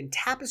represented in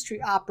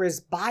Tapestry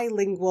Opera's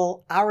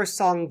bilingual Our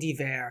Song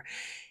d'Hiver.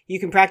 You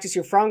can practice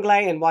your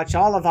franglais and watch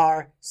all of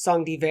our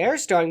Song d'Hiver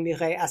starring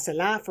Mireille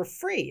Asselin for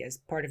free as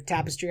part of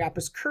Tapestry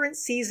Opera's current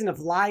season of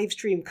live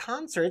stream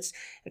concerts.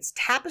 It's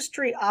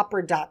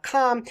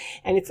tapestryopera.com,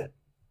 and I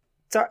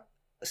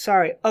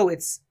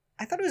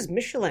thought it was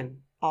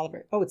Michelin,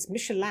 Oliver. Oh, it's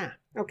Michelin.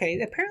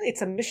 Okay, apparently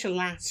it's a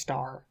Michelin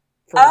star.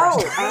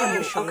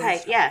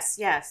 Okay. Yes.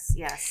 And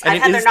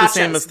I've had their nachos. The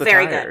same as the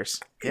very tires.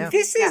 good. Yeah.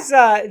 This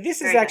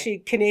is actually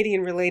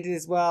Canadian related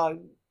as well.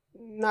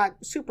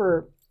 Not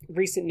super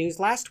recent news.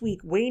 Last week,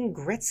 Wayne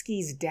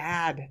Gretzky's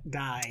dad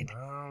died.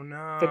 Oh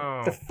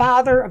no! The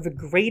father of the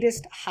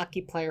greatest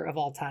hockey player of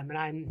all time, and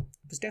I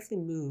was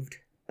definitely moved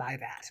by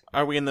that.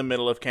 Are we in the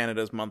middle of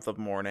Canada's month of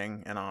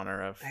mourning in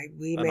honor of?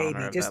 We may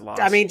be. That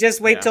loss?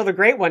 Just wait till the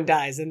great one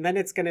dies, and then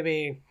it's going to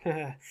be.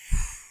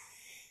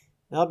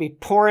 They'll be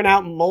pouring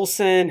out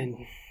Molson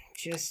and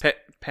just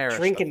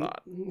drinking,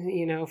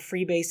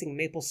 freebasing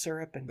maple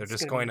syrup, and they're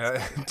just going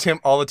to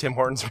all the Tim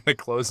Hortons are going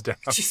to close down.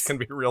 It's going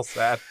to be real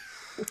sad.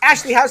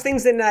 Ashley, how's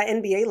things in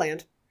NBA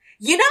land?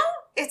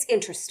 It's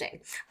interesting.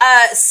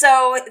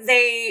 So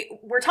they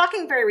were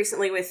talking very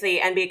recently with the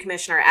NBA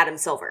commissioner, Adam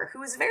Silver,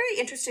 who is a very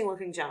interesting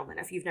looking gentleman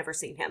if you've never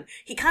seen him.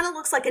 He kind of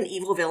looks like an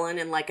evil villain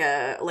in like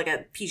a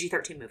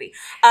PG-13 movie.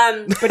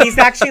 But he's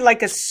actually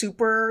like a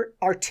super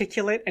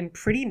articulate and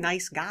pretty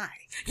nice guy.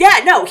 Yeah,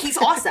 no, he's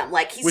awesome.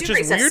 Like he's which super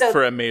is weird so,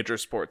 for a major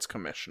sports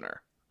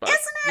commissioner. But,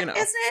 Isn't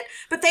it?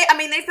 But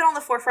they've been on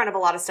the forefront of a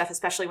lot of stuff,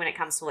 especially when it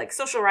comes to like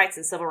social rights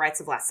and civil rights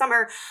of last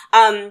summer.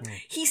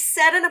 He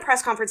said in a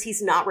press conference he's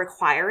not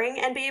requiring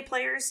NBA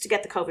players to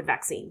get the COVID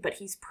vaccine, but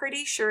he's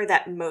pretty sure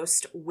that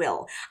most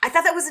will. I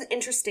thought that was an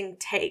interesting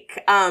take.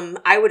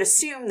 I would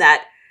assume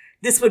that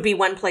this would be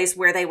one place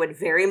where they would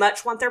very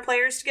much want their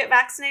players to get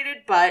vaccinated,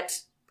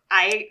 but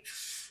I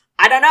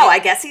don't know. I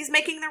guess he's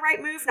making the right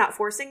move, not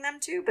forcing them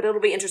to, but it'll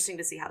be interesting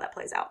to see how that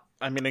plays out.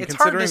 I mean, and it's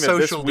considering that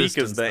this social week is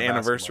distance the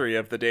anniversary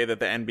of the day that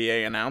the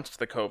NBA announced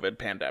the COVID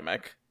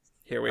pandemic,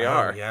 here we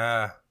are.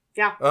 Yeah.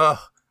 Yeah. Ugh,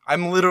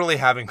 I'm literally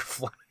having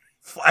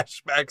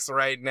flashbacks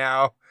right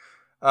now.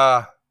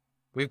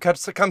 We've come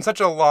such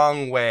a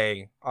long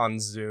way on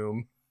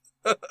Zoom.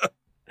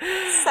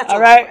 All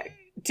right,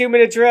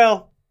 2-minute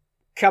drill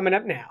coming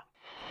up now.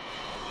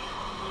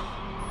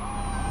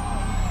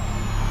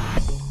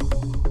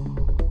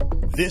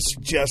 This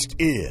just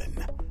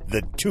in,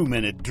 the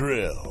 2-minute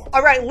drill.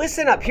 All right,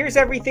 listen up. Here's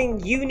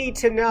everything you need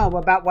to know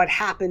about what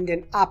happened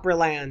in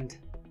Operaland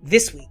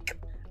this week.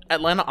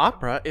 Atlanta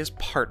Opera is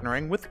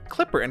partnering with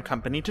Clipper &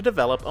 Company to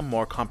develop a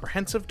more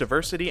comprehensive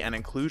diversity and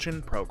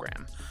inclusion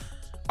program.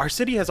 Our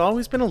city has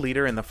always been a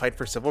leader in the fight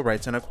for civil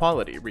rights and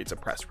equality, reads a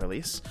press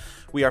release.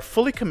 We are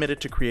fully committed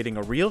to creating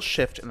a real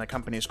shift in the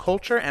company's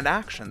culture and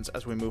actions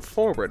as we move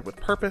forward with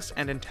purpose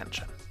and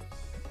intention.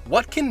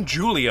 What can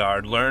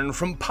Juilliard learn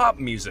from pop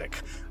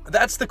music?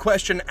 That's the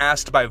question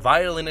asked by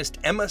violinist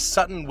Emma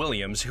Sutton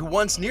Williams, who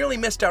once nearly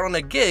missed out on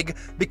a gig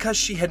because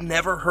she had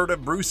never heard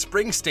of Bruce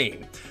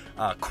Springsteen.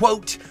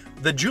 Quote,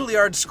 "The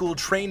Juilliard School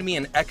trained me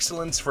in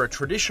excellence for a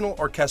traditional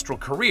orchestral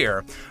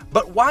career,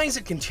 but why is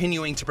it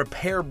continuing to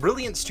prepare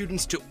brilliant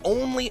students to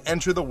only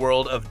enter the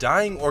world of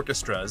dying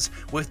orchestras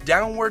with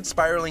downward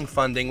spiraling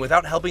funding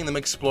without helping them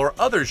explore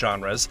other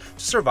genres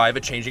to survive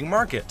a changing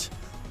market?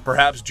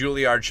 Perhaps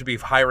Juilliard should be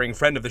hiring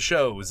friend of the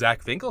show,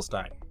 Zach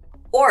Finkelstein."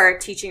 Or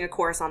teaching a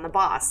course on the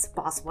Boss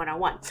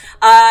 101.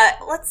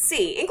 Let's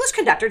see. English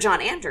conductor John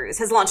Andrews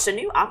has launched a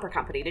new opera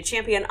company to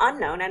champion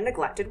unknown and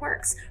neglected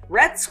works.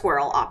 Red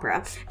Squirrel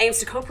Opera aims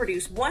to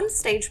co-produce one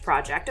stage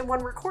project and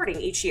one recording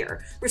each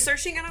year,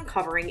 researching and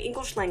uncovering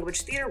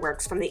English-language theater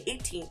works from the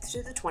 18th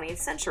to the 20th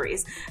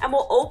centuries, and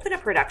will open a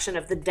production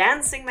of The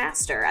Dancing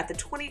Master at the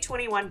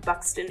 2021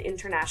 Buxton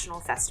International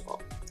Festival.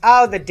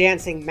 Oh, The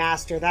Dancing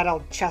Master, that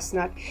old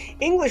chestnut.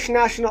 English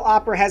National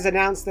Opera has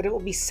announced that it will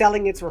be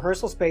selling its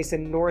rehearsal space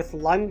in North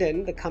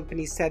London. The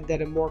company said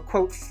that a more,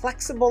 quote,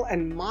 flexible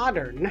and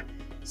modern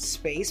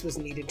space was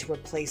needed to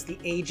replace the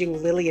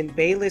aging Lillian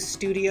Baylis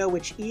studio,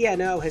 which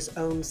ENO has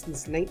owned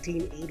since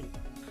 1980.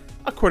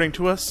 According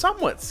to a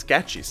somewhat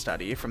sketchy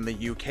study from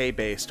the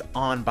UK-based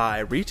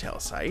OnBuy retail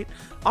site,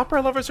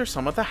 opera lovers are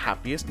some of the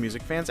happiest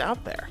music fans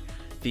out there.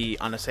 The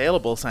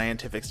unassailable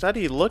scientific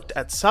study looked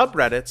at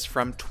subreddits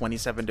from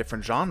 27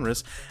 different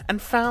genres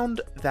and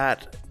found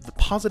that the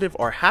positive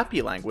or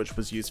happy language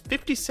was used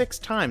 56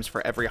 times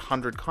for every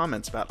 100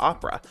 comments about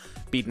opera,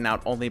 beaten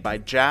out only by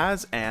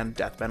jazz and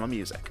death metal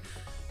music.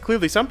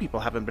 Clearly some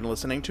people haven't been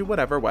listening to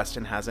whatever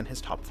Weston has in his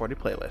top 40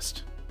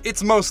 playlist.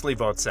 It's mostly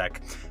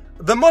Votsec.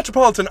 The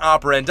Metropolitan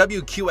Opera and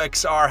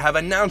WQXR have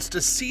announced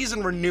a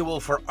season renewal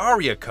for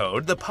Aria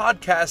Code, the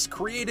podcast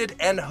created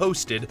and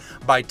hosted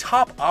by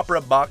top opera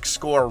box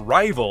score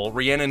rival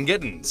Rhiannon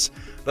Giddens.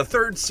 The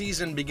third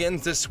season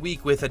begins this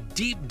week with a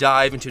deep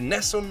dive into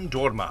Nessun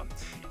Dorma.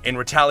 In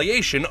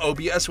retaliation,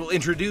 OBS will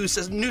introduce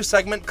a new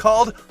segment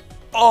called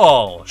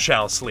All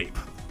Shall Sleep.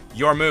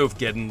 Your move,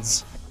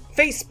 Giddens.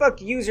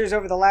 Facebook users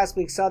over the last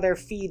week saw their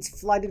feeds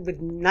flooded with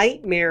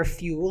nightmare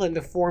fuel in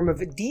the form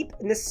of Deep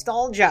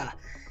Nostalgia,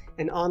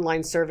 an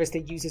online service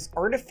that uses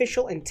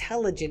artificial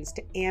intelligence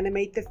to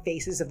animate the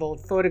faces of old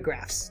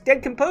photographs.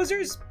 Dead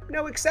composers?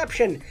 No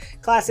exception.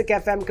 Classic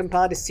FM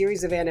compiled a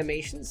series of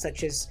animations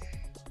such as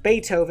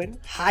Beethoven,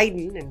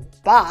 Haydn, and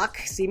Bach,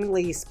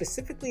 seemingly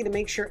specifically to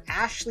make sure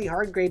Ashley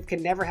Hardgrave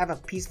can never have a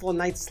peaceful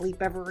night's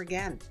sleep ever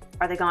again.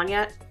 Are they gone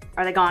yet?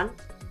 Are they gone?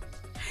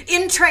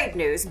 In trade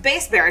news,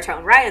 bass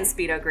baritone Ryan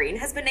Speedo Green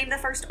has been named the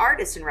first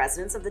artist in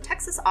residence of the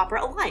Texas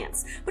Opera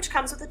Alliance, which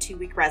comes with a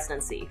 2-week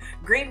residency.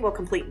 Green will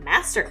complete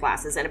master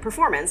classes and a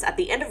performance at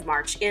the end of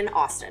March in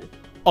Austin.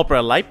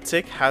 Opera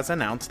Leipzig has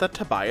announced that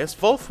Tobias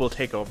Wolff will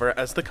take over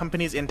as the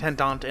company's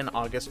intendant in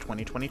August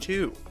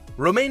 2022.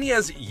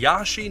 Romania's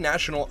Iași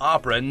National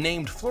Opera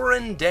named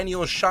Florin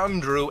Daniel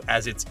Chandru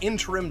as its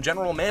interim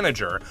general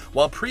manager,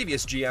 while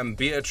previous GM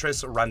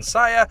Beatrice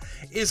Ranțaia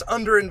is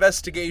under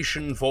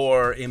investigation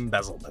for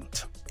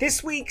embezzlement.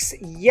 This week's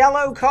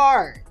Yellow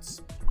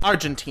Cards.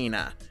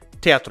 Argentina.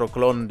 Teatro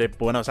Colón de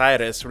Buenos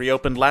Aires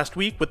reopened last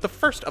week with the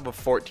first of a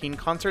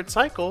 14-concert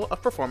cycle of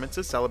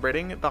performances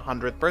celebrating the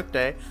 100th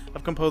birthday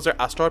of composer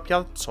Astor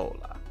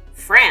Piazzolla.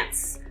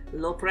 France.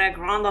 L'Opéra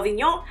Grand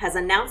Avignon has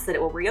announced that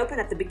it will reopen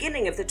at the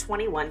beginning of the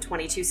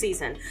 21-22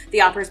 season.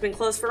 The opera has been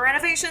closed for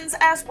renovations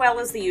as well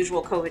as the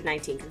usual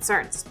COVID-19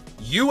 concerns.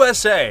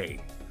 USA.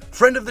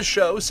 Friend of the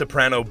show,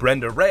 soprano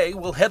Brenda Ray,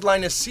 will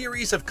headline a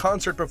series of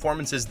concert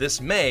performances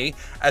this May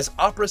as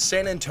Opera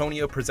San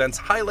Antonio presents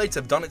highlights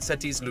of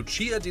Donizetti's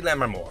Lucia di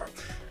Lammermoor.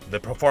 The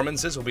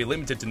performances will be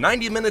limited to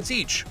 90 minutes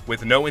each,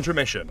 with no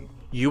intermission.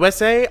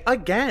 USA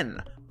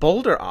again!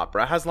 Boulder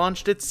Opera has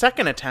launched its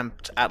second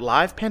attempt at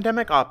live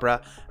pandemic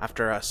opera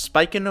after a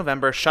spike in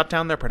November shut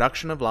down their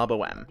production of La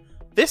Boheme.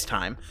 This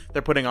time,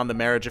 they're putting on The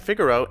Marriage of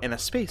Figaro in a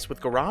space with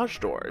garage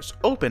doors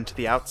open to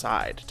the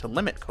outside to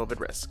limit COVID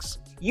risks.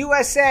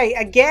 USA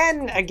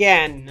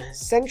again.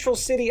 Central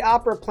City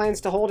Opera plans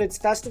to hold its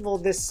festival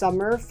this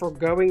summer,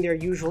 forgoing their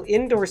usual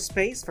indoor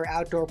space for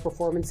outdoor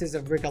performances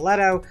of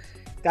Rigoletto,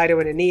 Dido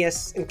and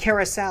Aeneas, and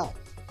Carousel.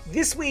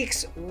 This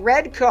week's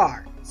Red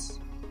Cards.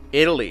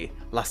 Italy,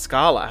 La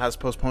Scala has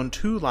postponed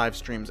 2 live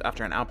streams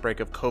after an outbreak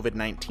of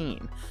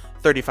COVID-19.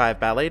 35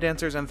 ballet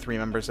dancers and 3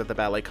 members of the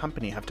ballet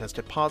company have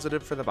tested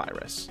positive for the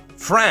virus.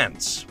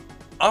 France.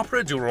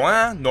 Opera du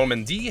Roi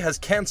Normandie has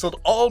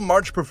cancelled all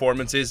March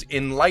performances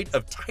in light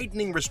of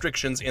tightening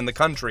restrictions in the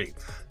country.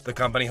 The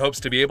company hopes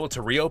to be able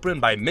to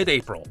reopen by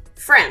mid-April.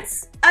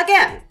 France,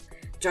 again.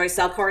 Joyce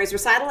Salcori's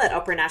recital at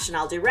Opera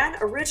Nationale de Rennes,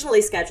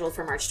 originally scheduled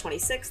for March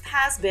 26th,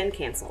 has been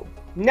cancelled.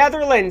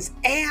 Netherlands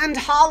and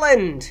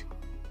Holland.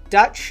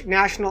 Dutch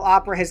National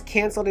Opera has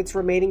canceled its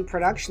remaining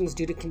productions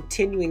due to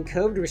continuing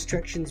COVID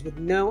restrictions with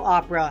no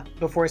opera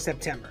before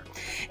September.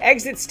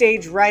 Exit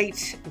stage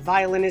right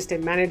violinist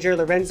and manager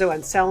Lorenzo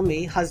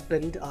Anselmi,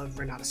 husband of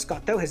Renata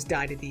Scotto, has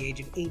died at the age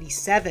of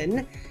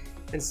 87.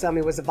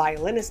 Anselmi was a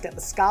violinist at La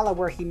Scala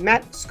where he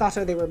met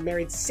Scotto. They were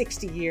married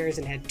 60 years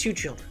and had 2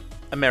 children.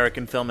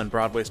 American film and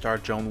Broadway star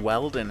Joan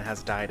Weldon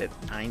has died at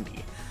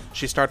 90.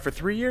 She starred for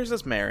 3 years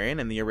as Marion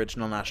in the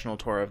original national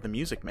tour of The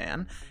Music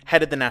Man,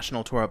 headed the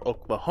national tour of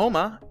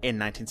Oklahoma in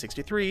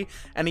 1963,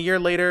 and a year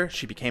later,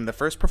 she became the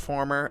first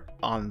performer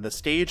on the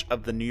stage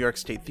of the New York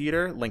State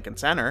Theater, Lincoln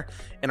Center,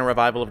 in a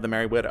revival of The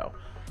Merry Widow.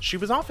 She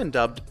was often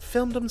dubbed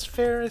Filmdom's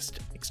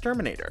fairest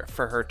exterminator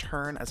for her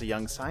turn as a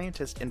young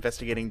scientist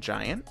investigating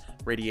giant,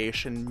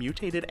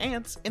 radiation-mutated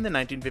ants in the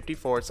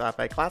 1954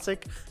 sci-fi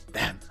classic,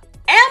 Them.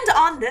 And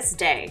on this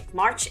day,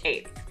 March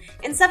 8th,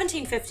 in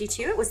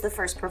 1752, it was the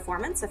first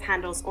performance of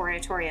Handel's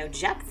oratorio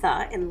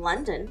Jephtha in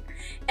London.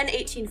 In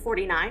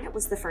 1849, it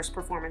was the first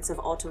performance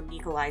of Otto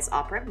Nicolai's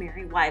opera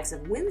Merry Wives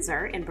of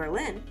Windsor in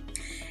Berlin.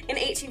 In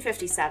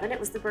 1857, it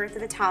was the birth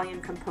of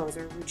Italian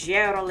composer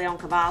Ruggiero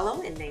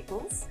Leoncavallo in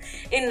Naples.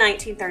 In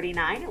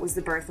 1939, it was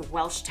the birth of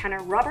Welsh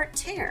tenor Robert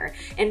Tare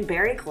in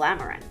Barry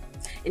Glamorgan.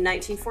 In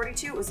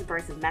 1942, it was the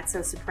birth of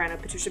mezzo-soprano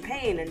Patricia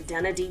Payne in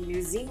Dunedin,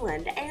 New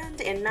Zealand, and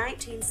in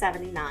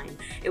 1979,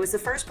 it was the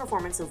first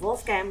performance of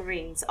Wolfgang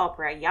Ring's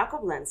opera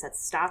Jakob Lenz at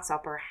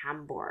Staatsoper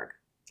Hamburg.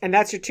 And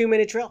that's your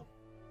 2-minute drill.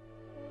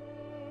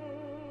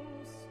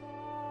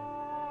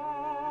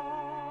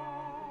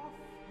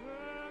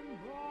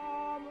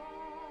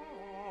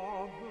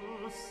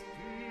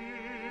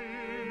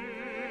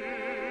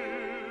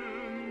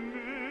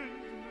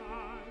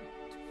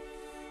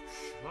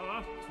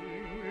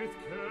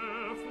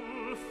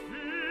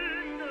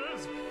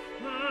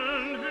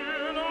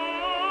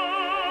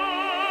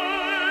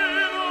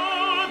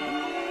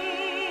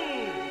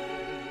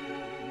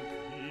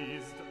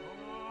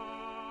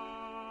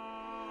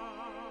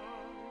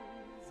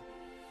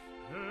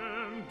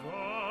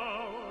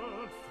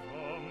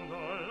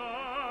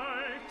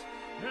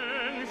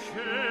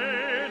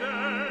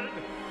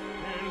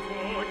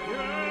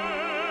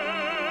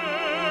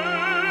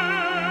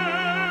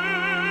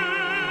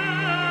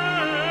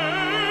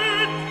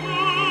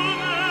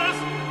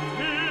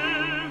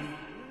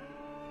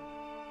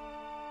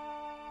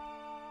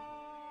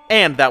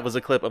 And that was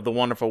a clip of the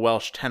wonderful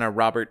Welsh tenor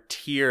Robert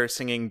Tare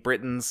singing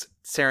Britain's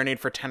Serenade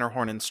for Tenor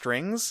Horn and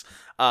Strings.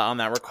 On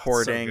that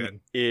recording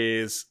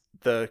is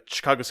the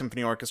Chicago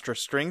Symphony Orchestra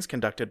strings,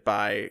 conducted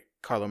by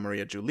Carlo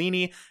Maria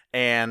Giulini,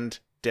 and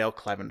Dale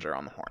Clevenger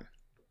on the horn.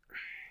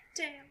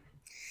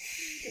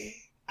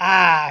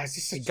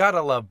 You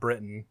gotta love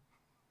Britain.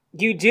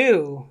 You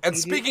do. And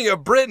speaking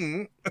of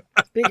Britain...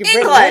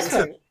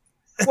 England!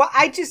 Well,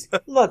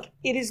 look,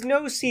 it is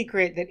no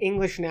secret that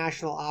English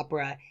National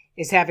Opera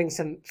is having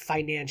some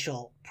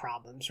financial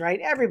problems, right?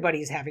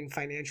 Everybody's having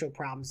financial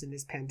problems in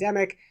this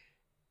pandemic.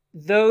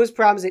 Those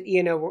problems at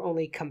E&O were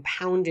only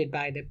compounded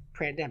by the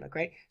pandemic,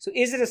 right? So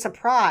is it a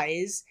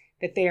surprise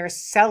that they are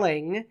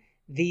selling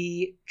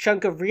the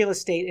chunk of real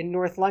estate in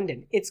North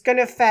London? It's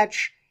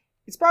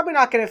probably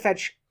not going to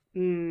fetch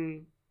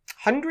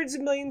hundreds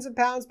of millions of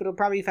pounds, but it'll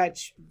probably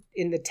fetch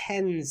in the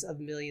tens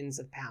of millions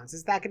of pounds.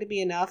 Is that going to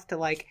be enough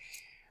to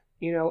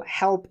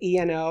help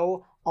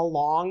E&O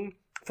along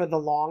for the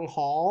long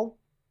haul?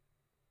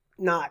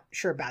 Not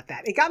sure about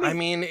that. It got me. I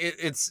mean,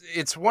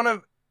 it's one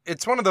of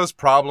those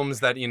problems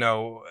that,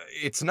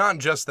 it's not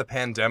just the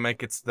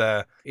pandemic. It's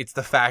the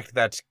fact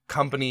that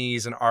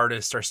companies and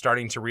artists are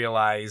starting to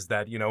realize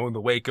that, in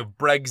the wake of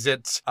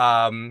Brexit,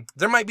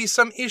 there might be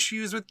some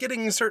issues with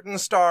getting certain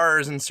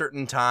stars in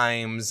certain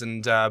times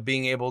and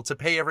being able to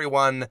pay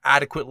everyone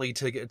adequately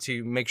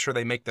to make sure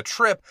they make the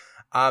trip.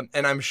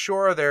 And I'm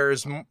sure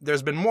there's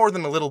been more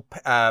than a little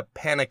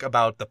panic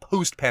about the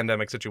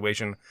post-pandemic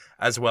situation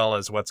as well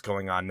as what's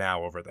going on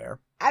now over there.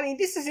 I mean,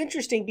 this is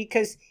interesting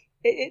because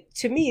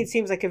to me, it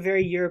seems like a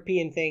very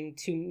European thing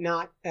to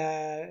not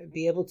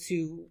be able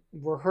to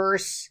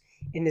rehearse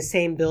in the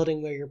same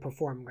building where you're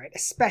performing, right?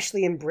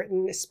 Especially in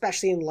Britain,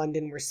 especially in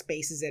London, where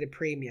space is at a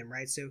premium,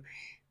 right? So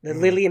the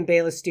Lillian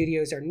Baylis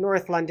Studios are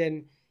North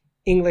London.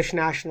 English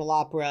National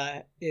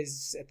Opera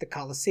is at the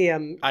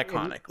Coliseum.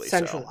 Iconically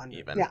Central so, London.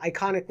 even. Yeah,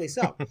 iconically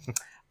so.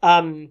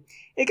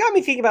 It got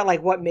me thinking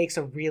about what makes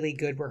a really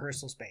good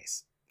rehearsal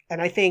space.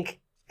 And I think,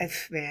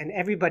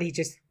 everybody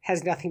just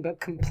has nothing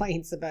but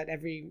complaints about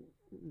every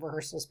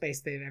rehearsal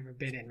space they've ever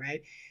been in,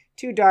 right?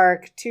 Too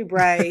dark, too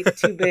bright,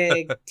 too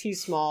big, too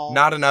small.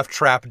 Not enough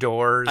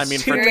trapdoors. I mean,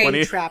 too for many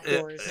 20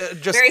 trapdoors.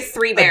 just Very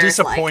Three a Bears-like.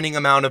 disappointing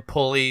amount of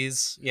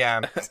pulleys.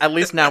 Yeah. At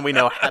least now we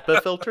know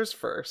HEPA filters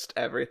first.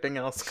 Everything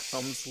else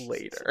comes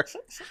later.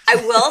 I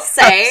will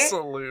say,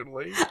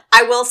 Absolutely.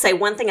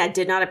 one thing I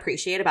did not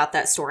appreciate about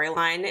that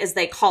storyline is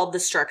they called the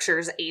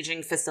structures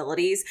aging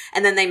facilities,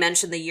 and then they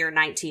mentioned the year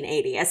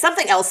 1980 as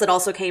something else that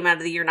also came out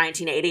of the year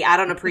 1980. I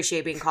don't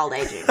appreciate being called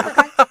aging.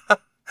 Okay.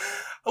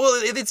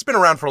 Well, it's been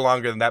around for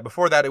longer than that.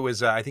 Before that, it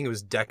was I think it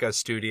was Decca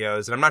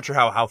Studios, and I'm not sure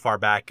how far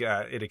back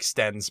it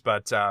extends,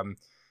 but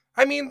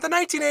I mean, the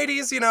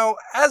 1980s, you know,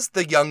 as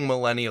the young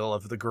millennial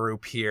of the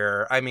group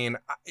here, I mean,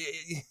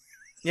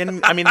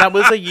 And, I mean, that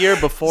was a year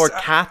before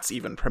Cats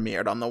even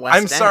premiered on the West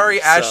I'm End. sorry,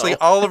 so- Ashley.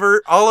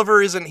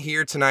 Oliver isn't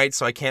here tonight,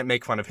 so I can't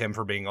make fun of him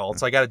for being old.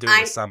 So I got to do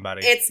it with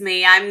somebody. It's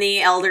me. I'm the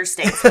elder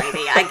states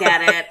lady. I get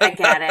it.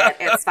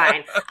 It's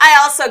fine. I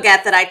also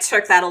get that I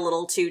took that a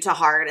little too to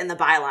heart in the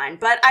byline,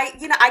 but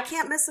I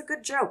can't miss a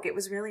good joke. It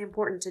was really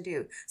important to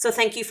do. So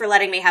thank you for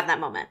letting me have that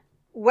moment.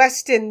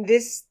 Weston,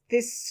 this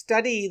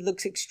study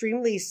looks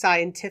extremely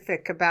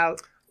scientific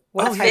about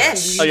what types of fish.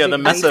 music Oh yeah, the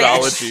we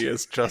methodology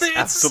is just It's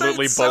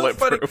absolutely so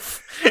funny,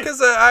 bulletproof. because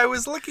I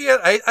was looking at,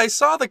 I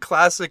saw the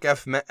Classic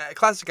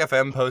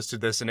FM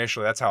posted this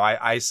initially. That's how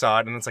I saw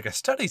it, and it's like a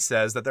study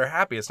says that they're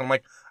happiest. I'm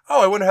like,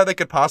 oh, I wonder how they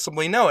could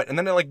possibly know it. And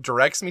then it like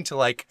directs me to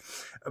like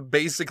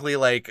basically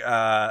like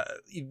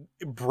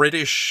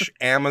British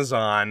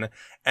Amazon,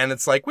 and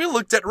it's like we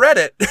looked at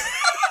Reddit.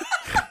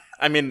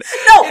 I mean,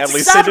 No, at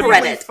least they didn't.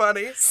 subreddit.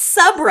 Funny.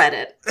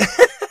 Subreddit.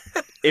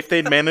 If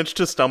they'd managed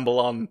to stumble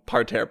on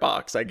Parterre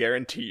Box, I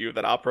guarantee you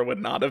that Opera would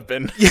not have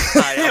been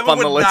high up on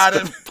the would not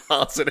list of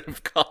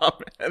positive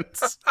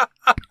comments.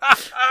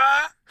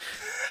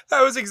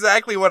 That was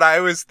exactly what I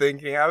was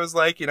thinking. I was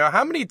like, you know,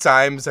 how many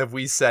times have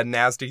we said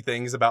nasty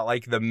things about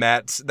like the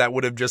Met that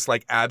would have just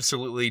like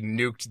absolutely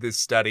nuked this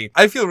study?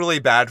 I feel really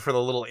bad for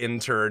the little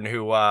intern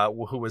who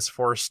was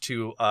forced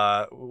to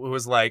who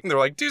was like, they're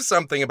like, do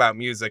something about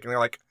music, and they're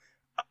like,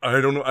 I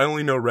don't know, I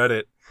only know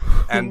Reddit.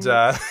 And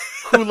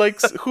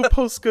who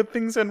posts good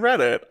things in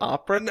Reddit?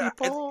 Opera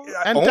people?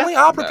 And only death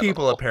opera metal.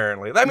 people,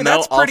 apparently. I mean, No,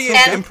 that's pretty also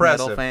death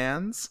impressive. metal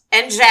fans.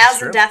 And That's jazz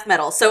true. and death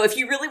metal. So if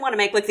you really want to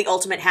make like the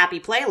ultimate happy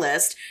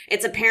playlist,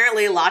 it's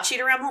apparently La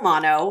Cheetah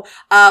Romano,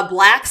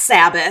 Black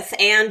Sabbath,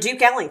 and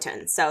Duke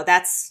Ellington. So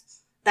that's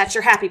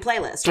your happy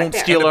playlist right Don't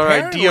there. steal our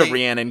apparently- idea,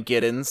 Rhiannon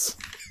Giddens.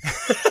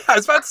 I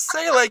was about to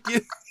say, like, you.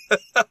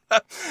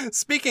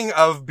 Speaking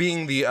of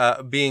being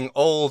being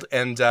old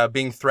and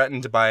being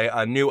threatened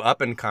by new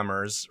up and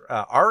comers,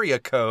 Aria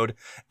Code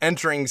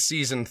entering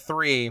season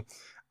 3,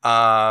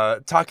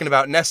 talking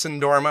about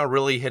Nessun Dorma,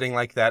 really hitting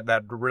like that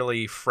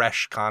really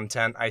fresh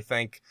content. I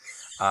think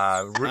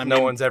no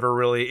one's ever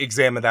really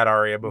examined that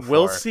aria before.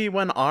 We'll see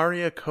when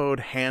Aria Code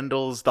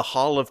handles the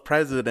Hall of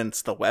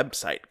Presidents, the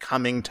website,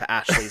 coming to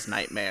Ashley's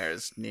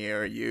Nightmares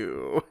near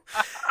you.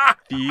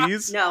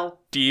 These No.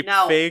 deep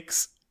No.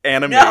 fakes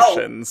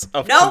animations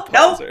of No.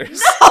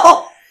 composers.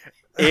 No.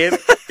 It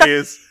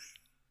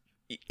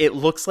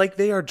looks like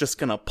they are just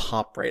gonna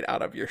pop right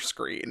out of your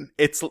screen.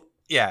 It's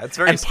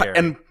very scary.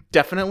 And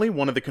definitely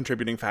one of the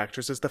contributing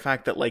factors is the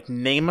fact that, like,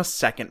 name a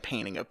second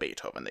painting of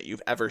Beethoven that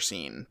you've ever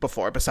seen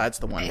before, besides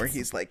the one where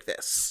he's like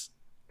this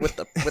with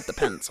the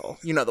pencil.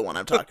 You know the one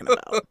I'm talking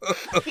about.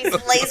 He's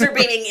laser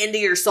beaming into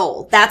your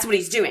soul. That's what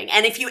he's doing.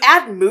 And if you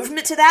add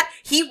movement to that,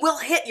 he will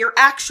hit your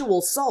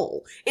actual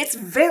soul. It's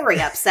very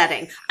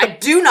upsetting. I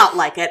do not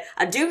like it.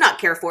 I do not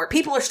care for it.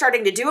 People are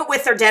starting to do it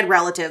with their dead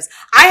relatives.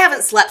 I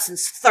haven't slept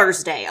since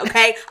Thursday,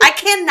 okay? I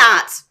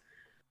cannot.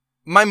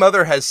 My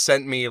mother has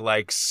sent me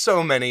like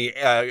so many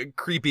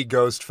creepy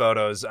ghost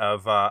photos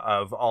of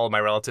all of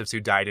my relatives who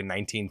died in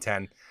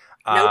 1910.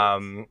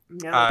 No.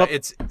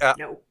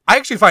 No. I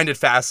actually find it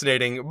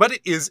fascinating, but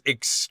it is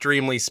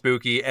extremely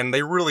spooky, and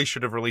they really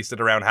should have released it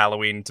around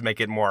Halloween to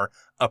make it more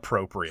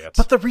appropriate.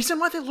 But the reason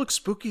why they look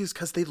spooky is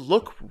because they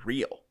look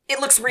real. It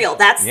looks real.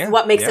 That's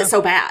what makes it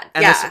so bad.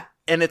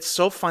 And it's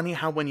so funny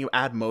how when you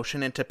add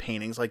motion into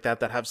paintings like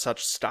that have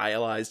such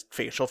stylized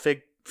facial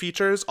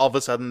features, all of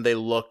a sudden they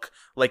look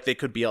like they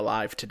could be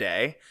alive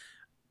today.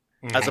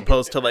 As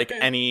opposed to like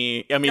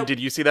any, I mean, did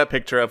you see that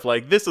picture of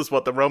like, this is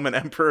what the Roman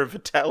Emperor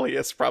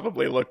Vitellius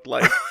probably looked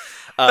like,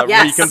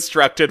 Yes.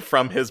 reconstructed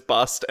from his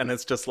bust, and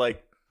it's just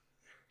like,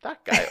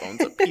 that guy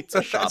owns a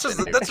pizza shop That's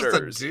in New just a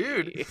Jersey.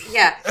 dude.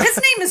 Yeah. His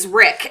name is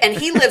Rick, and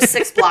he lives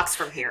 6 blocks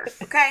from here.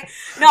 Okay?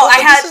 No,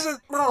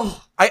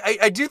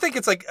 I do think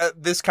it's like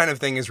this kind of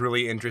thing is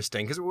really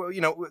interesting because, you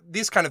know,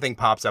 this kind of thing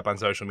pops up on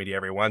social media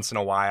every once in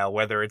a while,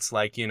 whether it's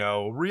like, you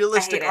know,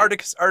 realistic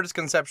artist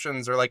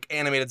conceptions or like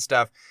animated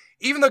stuff.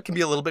 Even though it can be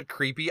a little bit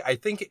creepy, I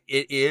think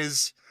it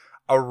is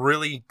a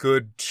really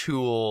good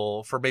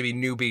tool for maybe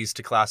newbies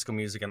to classical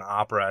music and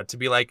opera to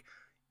be like,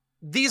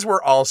 these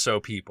were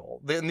also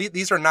people.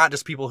 These are not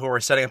just people who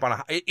are setting up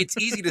on it's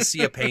easy to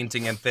see a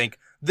painting and think,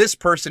 this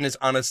person is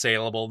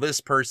unassailable.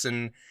 This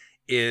person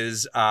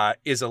is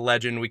a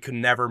legend. We could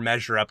never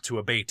measure up to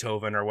a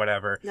Beethoven or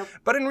whatever. Nope.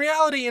 But in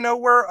reality,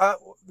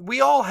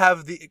 we all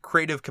have the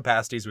creative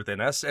capacities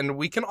within us, and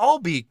we can all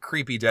be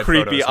creepy dead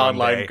Creepy photos one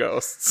online day.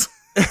 ghosts.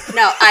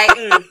 No,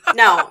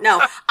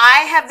 no.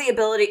 I have the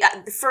ability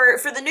for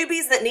the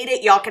newbies that need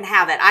it. Y'all can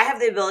have it. I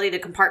have the ability to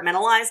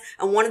compartmentalize,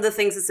 and one of the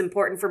things that's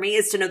important for me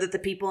is to know that the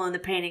people in the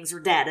paintings are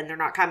dead and they're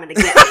not coming to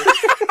get me.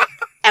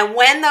 And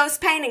when those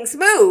paintings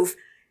move,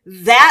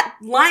 that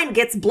line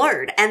gets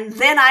blurred, and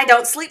then I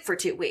don't sleep for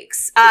 2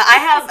 weeks. I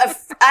have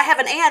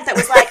an aunt that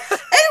was like, "Hey,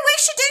 we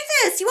should do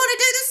this. You want to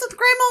do this with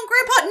Grandma and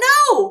Grandpa?"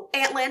 No,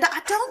 Aunt Linda,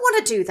 I don't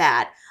want to do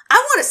that. I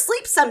want to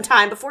sleep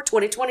sometime before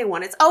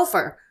 2021 is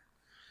over.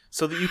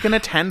 So that you can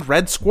attend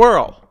Red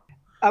Squirrel.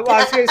 Well,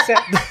 I was going to say,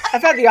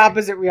 I've had the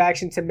opposite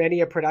reaction to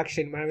many a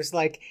production when I was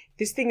like,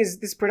 this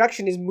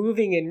production is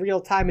moving in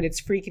real time and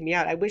it's freaking me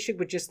out. I wish it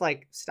would just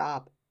like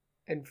stop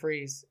and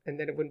freeze, and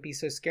then it wouldn't be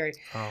so scary.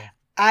 Oh.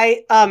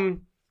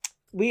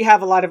 We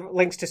have a lot of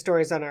links to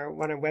stories on our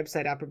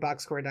website,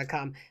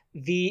 operaboxscore.com.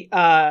 The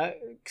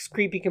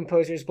creepy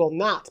composers will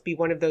not be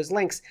one of those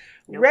links.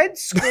 Nope. Red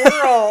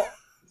Squirrel.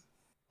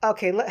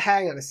 Okay,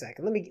 hang on a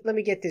second. Let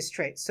me get this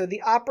straight. So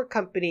the opera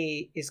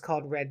company is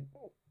called Red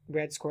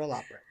Squirrel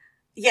Opera.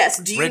 Yes.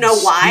 Do you Red know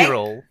why?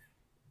 Squirrel.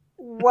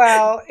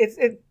 Well,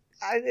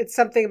 it's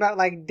something about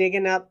like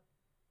digging up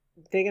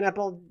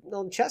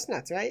old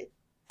chestnuts, right?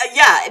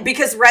 Yeah,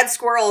 because red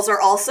squirrels are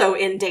also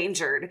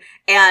endangered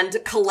and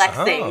collect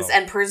things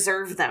and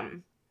preserve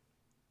them.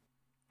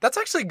 That's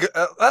actually good.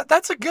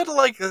 That's a good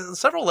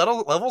several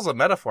levels of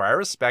metaphor. I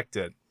respect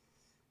it.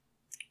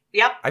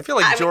 Yep. I feel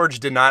like George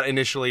did not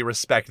initially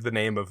respect the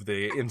name of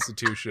the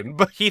institution,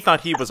 but He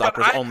thought he was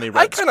opera's only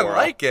Red Squirrel. I kind of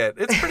like it.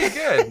 It's pretty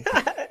good.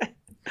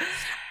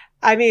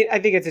 I mean, I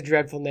think it's a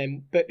dreadful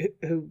name, but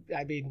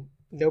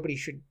nobody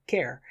should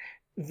care.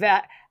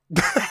 That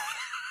this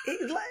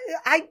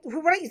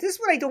is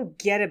what I don't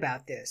get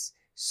about this.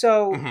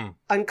 So,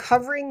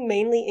 uncovering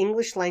mainly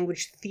English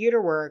language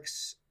theater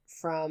works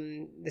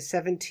from the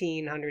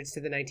 1700s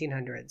to the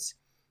 1900s,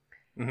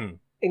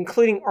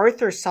 including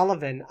Arthur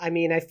Sullivan. I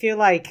mean, I feel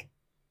like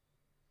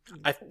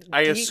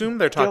I assume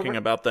they're talking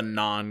about the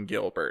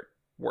non-Gilbert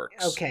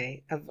works.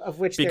 Okay, of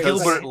which Because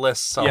there's Gilbert-less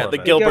Sullivan. Yeah,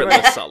 the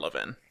Gilbert-less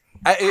Sullivan.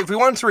 If we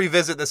want to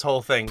revisit this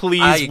whole thing,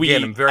 please,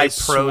 I'm very I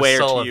pro swear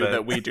Sullivan. to you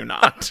that we do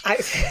not.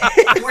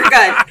 We're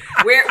good.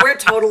 We're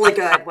totally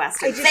good,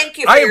 Weston. Thank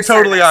you for your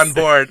totally service. on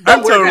board.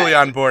 I'm totally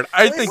on board.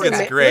 I think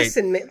it's great.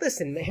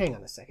 Listen, hang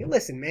on a second.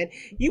 Listen, man.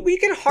 We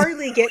can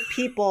hardly get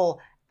people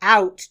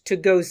out to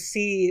go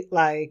see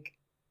like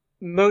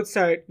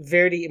Mozart,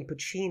 Verdi, and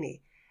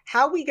Puccini.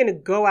 How are we going to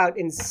go out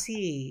and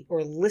see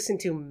or listen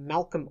to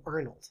Malcolm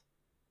Arnold?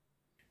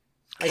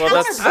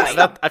 Well,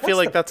 I feel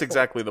like that's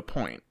exactly the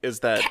point. Is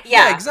that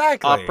yeah,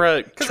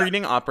 exactly.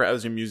 Treating opera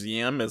as a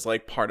museum is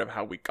like part of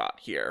how we got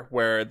here,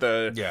 where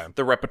the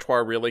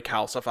repertoire really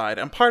calcified,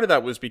 and part of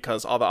that was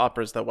because all the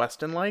operas that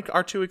Weston like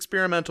are too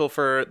experimental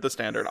for the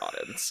standard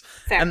audience.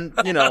 Fair. And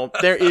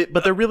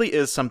but there really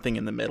is something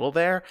in the middle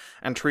there,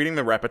 and treating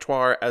the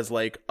repertoire as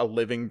like a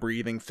living,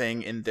 breathing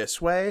thing in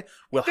this way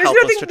will help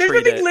us to treat it.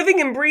 There's nothing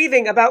living and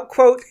breathing about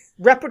quote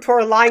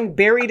repertoire lying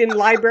buried in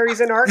libraries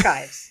and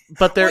archives.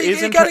 But there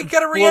you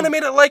gotta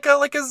reanimate it like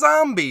a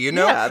zombie, you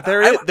know? Yeah,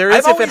 there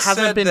is if it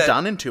hasn't been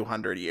done in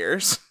 200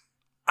 years.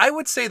 I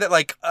would say that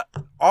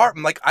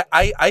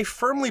I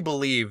firmly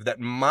believe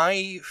that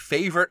my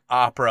favorite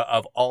opera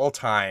of all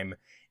time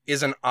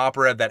is an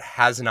opera that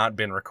has not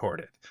been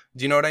recorded.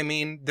 Do you know what I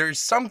mean? There's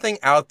something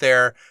out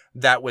there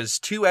that was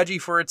too edgy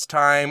for its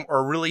time,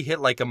 or really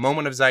hit like a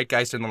moment of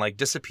zeitgeist and then like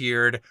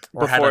disappeared,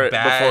 or before had a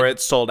bad... before it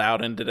sold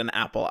out and did an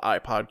Apple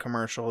iPod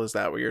commercial. Is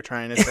that what you're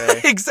trying to say?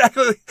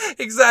 Exactly.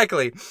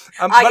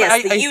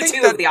 Yes, the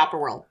U2 of the opera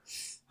world.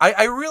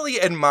 I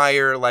really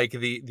admire like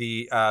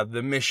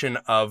the mission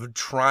of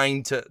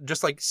trying to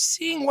just like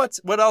seeing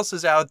what else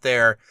is out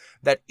there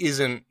that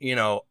isn't,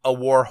 a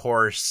war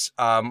horse,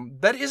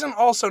 that isn't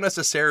also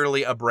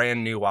necessarily a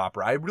brand new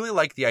opera. I really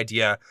like the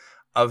idea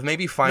of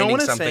maybe finding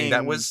something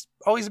that was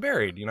always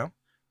buried,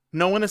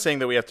 No one is saying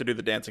that we have to do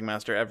the Dancing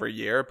Master every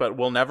year, but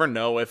we'll never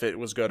know if it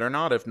was good or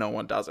not if no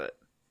one does it.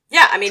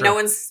 Yeah, I mean,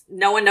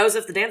 no one knows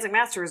if the Dancing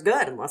Master is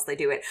good unless they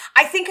do it.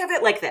 I think of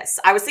it like this.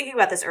 I was thinking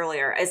about this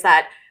earlier, is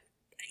that,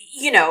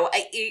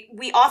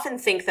 we often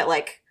think that,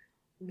 like,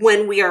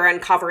 when we are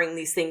uncovering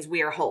these things,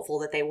 we are hopeful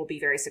that they will be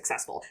very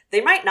successful.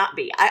 They might not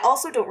be. I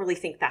also don't really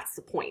think that's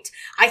the point.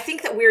 I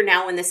think that we're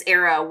now in this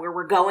era where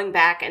we're going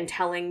back and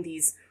telling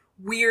these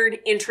weird,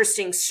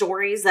 interesting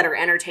stories that are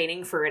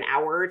entertaining for an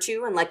hour or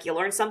two, and like you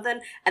learn something,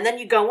 and then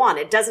you go on.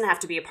 It doesn't have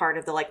to be a part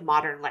of the like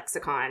modern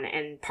lexicon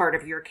and part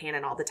of your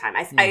canon all the time.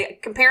 I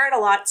compare it a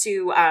lot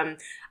to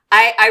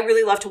I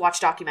really love to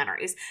watch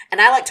documentaries, and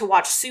I like to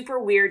watch super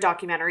weird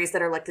documentaries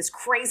that are like this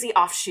crazy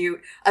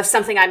offshoot of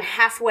something I'm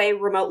halfway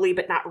remotely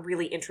but not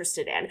really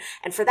interested in.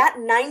 And for that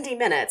 90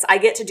 minutes, I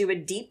get to do a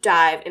deep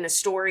dive in a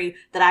story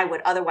that I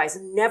would otherwise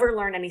never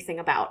learn anything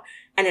about.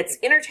 And it's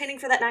entertaining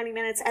for that 90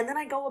 minutes, and then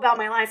I go about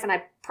my life and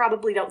I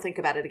probably don't think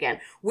about it again,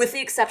 with the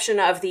exception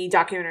of the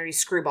documentary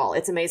Screwball.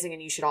 It's amazing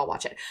and you should all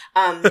watch it.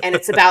 And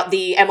it's about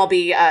the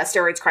MLB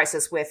steroids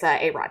crisis with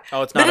A-Rod.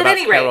 Oh, it's not about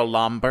Carol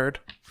Lombard?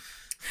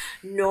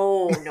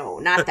 No,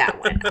 not that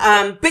one.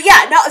 But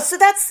yeah, no, so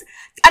that's,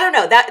 I don't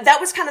know, that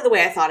was kind of the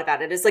way I thought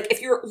about it, is like,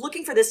 if you're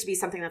looking for this to be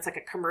something that's like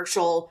a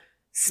commercial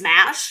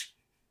smash,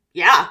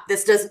 yeah,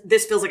 this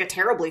feels like a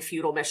terribly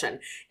futile mission.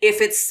 If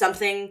it's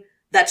something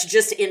that's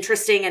just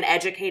interesting and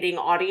educating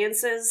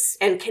audiences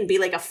and can be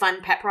like a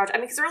fun pet project, I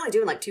mean, because they're only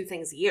doing like 2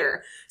 things a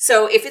year.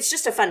 So if it's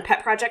just a fun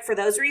pet project for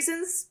those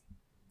reasons,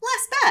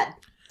 less bad.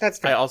 That's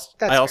fair.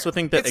 I also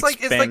think that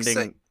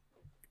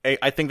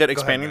I think that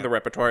expanding ahead, the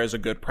repertoire is a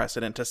good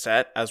precedent to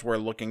set as we're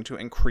looking to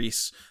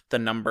increase the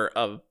number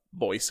of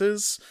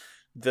voices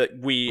that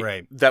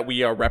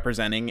we are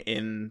representing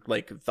in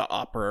like the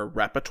opera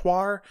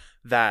repertoire.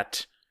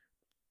 That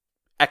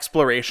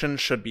exploration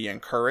should be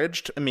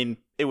encouraged. I mean,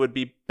 it would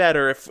be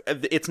better if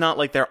it's not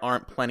like there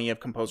aren't plenty of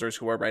composers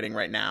who are writing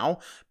right now,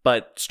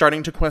 but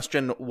starting to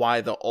question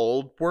why the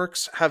old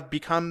works have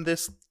become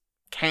this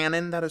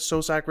canon that is so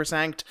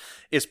sacrosanct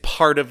is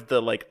part of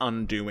the like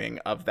undoing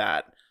of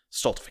that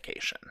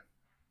stultification.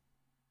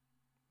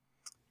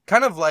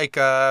 Kind of like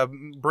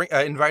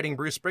inviting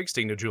Bruce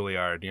Springsteen to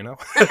Juilliard, you know?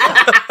 You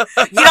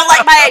don't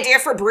like my idea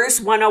for Bruce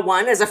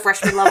 101 as a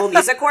freshman level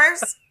music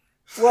course?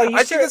 Well,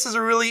 I think this is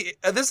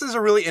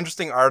a really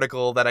interesting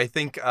article that I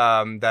think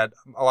that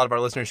a lot of our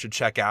listeners should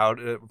check out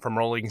from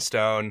Rolling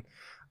Stone.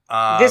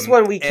 This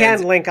one we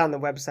can link on the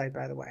website,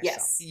 by the way.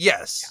 Yes. So.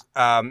 Yes.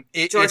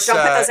 Yeah. George, don't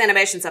put those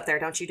animations up there.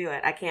 Don't you do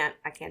it. I can't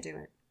do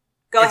it.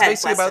 Go ahead.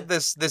 It's basically about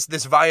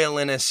this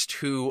violinist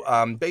who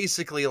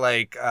basically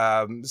like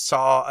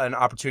saw an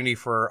opportunity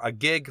for a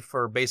gig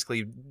for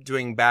basically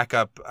doing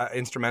backup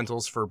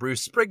instrumentals for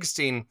Bruce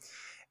Springsteen.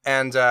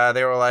 And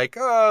they were like,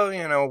 oh,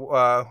 you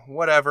know,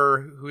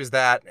 whatever, who's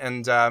that?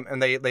 And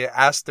they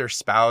asked their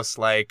spouse,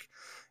 like,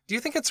 do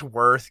you think it's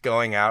worth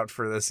going out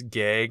for this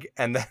gig?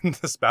 And then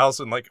the spouse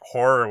in like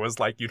horror was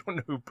like, you don't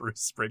know who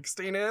Bruce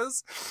Springsteen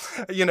is?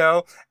 You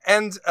know?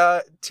 And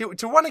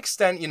to one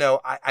extent, you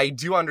know, I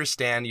do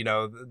understand, you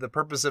know, the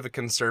purpose of a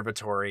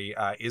conservatory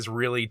is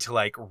really to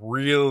like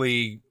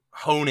really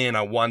hone in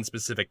on one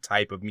specific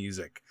type of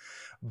music.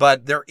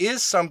 But there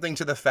is something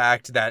to the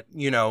fact that,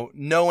 you know,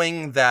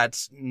 knowing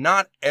that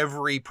not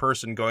every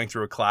person going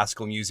through a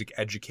classical music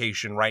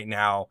education right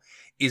now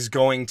is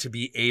going to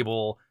be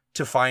able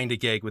to find a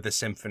gig with a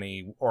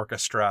symphony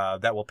orchestra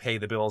that will pay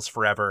the bills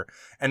forever.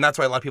 And that's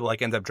why a lot of people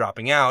like end up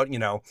dropping out, you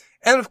know.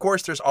 And of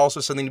course, there's also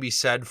something to be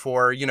said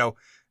for, you know,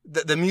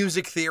 the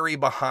music theory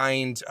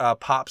behind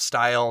pop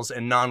styles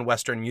and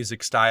non-Western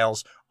music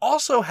styles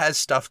also has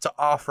stuff to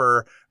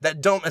offer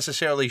that don't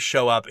necessarily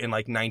show up in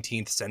like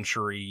 19th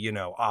century, you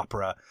know,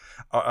 opera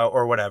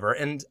or whatever.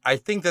 And I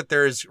think that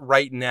there's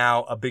right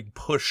now a big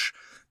push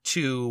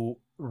to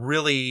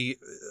really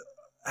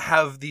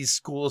have these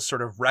schools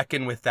sort of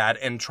reckon with that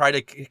and try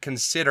to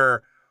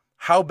consider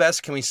how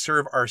best can we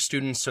serve our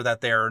students so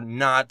that they're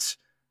not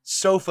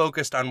so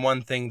focused on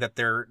one thing that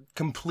they're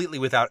completely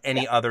without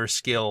any other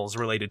skills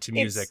related to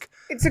music.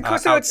 It's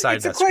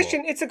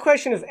a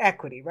question of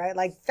equity, right?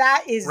 Like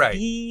that is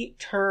the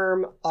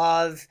term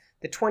of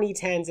the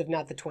 2010s, if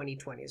not the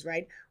 2020s,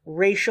 right?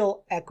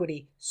 Racial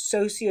equity,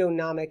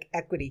 socioeconomic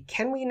equity.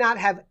 Can we not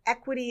have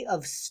equity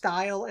of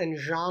style and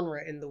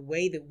genre in the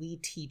way that we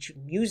teach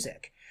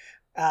music?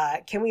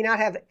 Can we not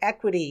have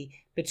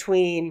equity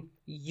between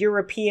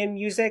European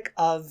music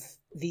of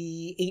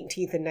the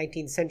 18th and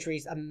 19th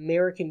centuries,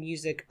 American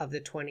music of the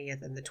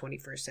 20th and the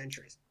 21st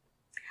centuries?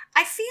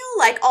 I feel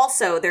like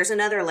also there's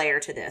another layer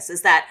to this,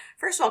 is that,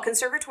 first of all,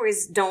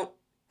 conservatories don't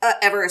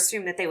ever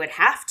assume that they would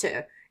have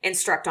to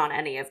instruct on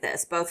any of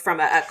this, both from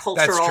a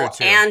cultural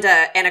and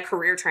a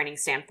career training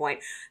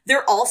standpoint.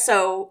 They're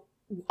also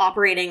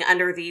operating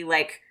under the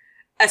like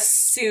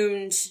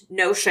assumed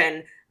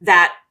notion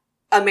that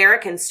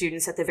American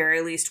students, at the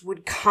very least,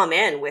 would come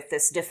in with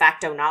this de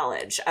facto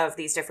knowledge of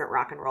these different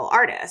rock and roll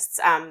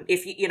artists.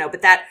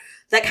 But that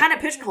kind of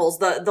pigeonholes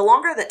the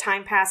longer that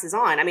time passes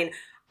on. I mean,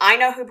 I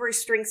know who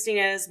Bruce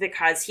Springsteen is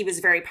because he was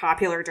very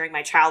popular during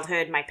my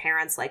childhood. My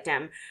parents liked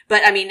him.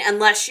 But I mean,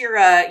 unless you're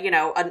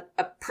a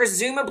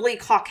presumably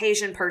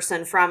Caucasian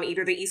person from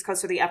either the East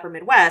Coast or the Upper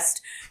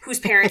Midwest, whose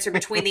parents are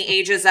between the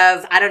ages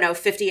of,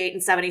 58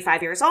 and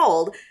 75 years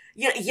old,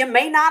 you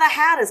may not have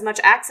had as much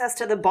access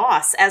to the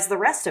boss as the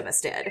rest of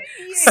us did.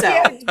 So,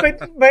 yeah,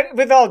 but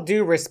with all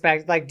due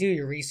respect, like, do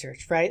your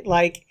research, right?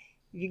 Like,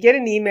 you get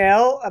an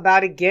email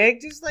about a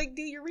gig, just like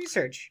do your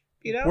research.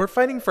 You know? We're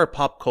fighting for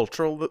pop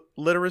cultural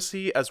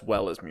literacy as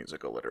well as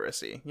musical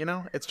literacy. You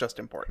know, it's just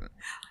important.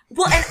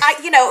 Well, and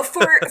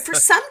for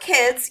some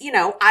kids,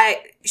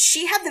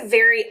 she had the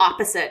very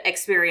opposite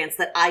experience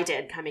that I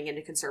did coming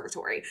into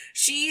conservatory.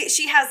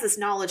 She has this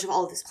knowledge of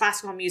all of this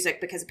classical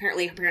music because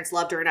apparently her parents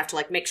loved her enough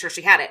to make sure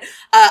she had it.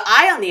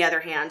 I, on the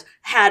other hand,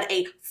 had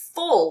a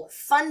full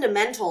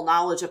fundamental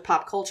knowledge of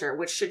pop culture,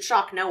 which should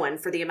shock no one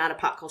for the amount of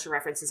pop culture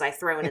references I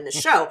throw in this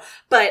show.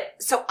 But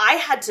so I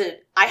had to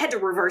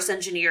reverse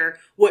engineer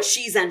what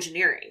she's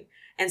engineering.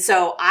 And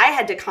so I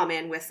had to come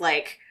in with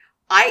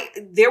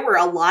there were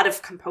a lot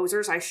of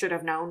composers I should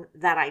have known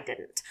that I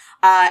didn't.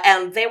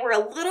 And they were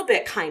a little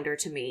bit kinder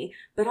to me,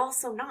 but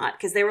also not,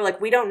 because they were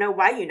like, we don't know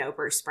why you know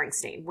Bruce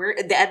Springsteen.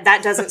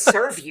 That doesn't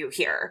serve you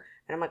here.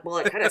 And I'm like, well,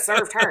 it could have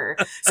served her.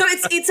 So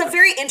it's a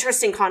very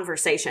interesting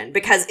conversation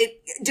because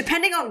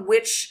depending on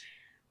which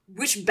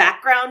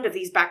background of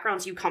these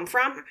backgrounds you come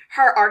from,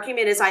 her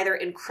argument is either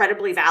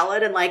incredibly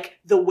valid and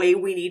the way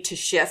we need to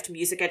shift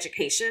music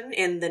education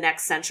in the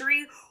next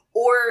century,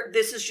 or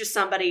this is just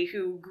somebody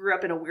who grew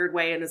up in a weird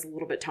way and is a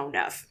little bit tone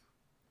deaf.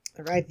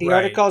 All right. The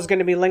article is going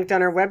to be linked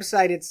on our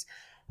website. It's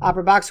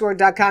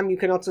operaboxscore.com. You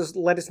can also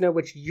let us know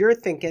what you're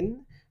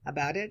thinking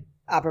about it.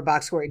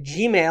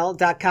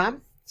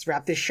 operaboxscore@gmail.com. Let's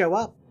wrap this show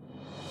up.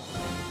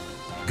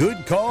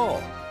 Good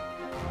call.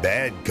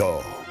 Bad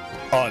call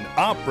on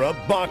Opera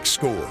Box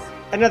Score.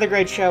 Another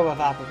great show of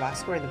Opera Box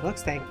Score in the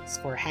books. Thanks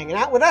for hanging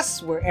out with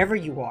us wherever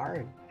you are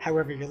and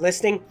however you're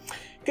listening.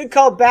 Good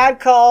call, bad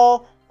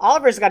call.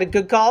 Oliver's got a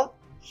good call.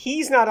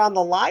 He's not on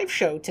the live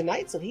show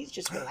tonight, so he's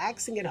just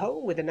relaxing at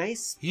home with a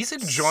nice... He's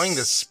enjoying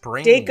the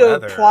spring steak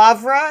weather. Steak au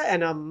poivre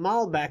and a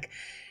Malbec.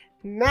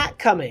 Matt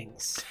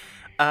Cummings.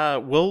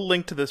 We'll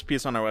link to this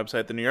piece on our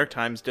website. The New York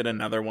Times did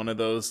another one of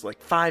those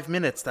 5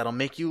 minutes that'll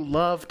make you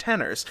love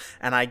tenors.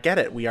 And I get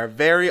it. We are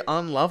very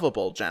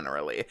unlovable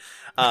generally.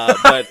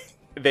 But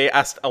they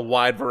asked a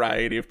wide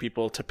variety of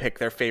people to pick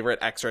their favorite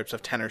excerpts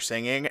of tenor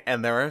singing.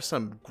 And there are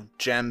some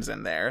gems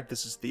in there.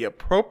 This is the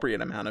appropriate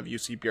amount of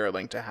UC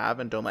Björling to have.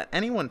 And don't let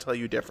anyone tell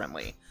you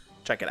differently.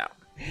 Check it out.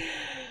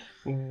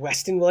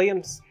 Weston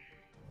Williams.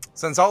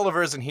 Since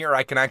Oliver isn't here,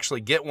 I can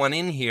actually get one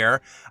in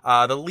here.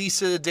 The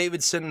Lisa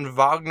Davidson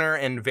Wagner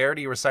and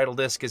Verdi recital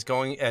disc is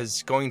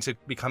going to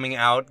be coming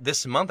out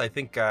this month. I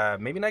think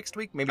maybe next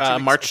week, maybe 2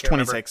 weeks. March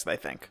 26th, I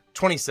think.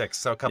 26th,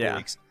 so a couple of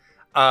weeks.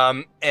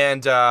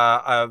 And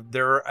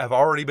there have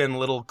already been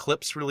little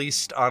clips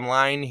released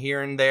online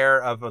here and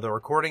there of the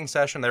recording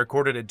session. They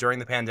recorded it during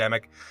the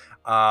pandemic.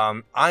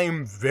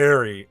 I'm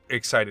very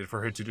excited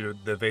for her to do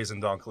the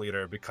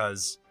Wesendonck-Lieder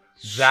because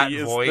that she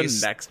is voice,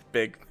 the next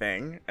big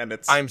thing, and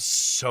I'm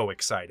so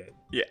excited.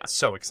 Yeah,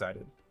 so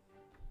excited.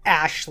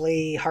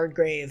 Ashley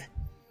Hardgrave.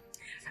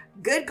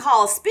 Good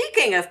call.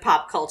 Speaking of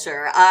pop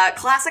culture,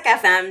 Classic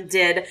FM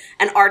did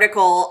an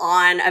article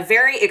on a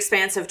very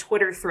expansive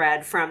Twitter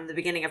thread from the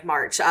beginning of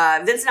March.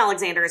 Vincent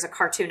Alexander is a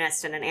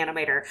cartoonist and an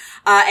animator,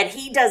 and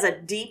he does a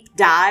deep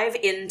dive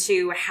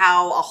into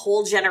how a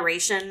whole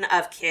generation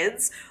of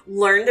kids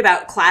learned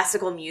about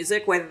classical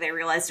music, whether they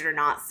realized it or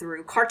not,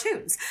 through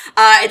cartoons.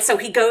 And so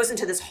he goes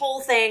into this whole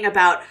thing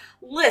about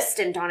Liszt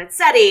and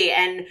Donizetti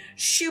and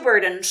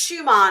Schubert and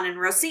Schumann and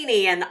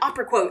Rossini and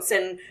opera quotes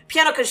and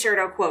piano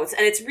concerto quotes.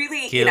 And it's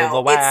really, kill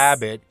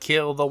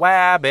the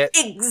wabbit.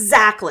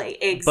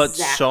 Exactly. But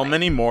so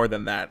many more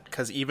than that.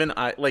 Because even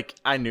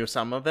I knew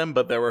some of them,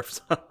 but there were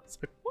some. I was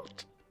like,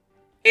 what?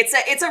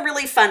 It's a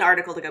really fun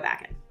article to go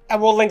back in. And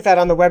we'll link that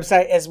on the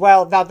website as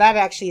well. Now, that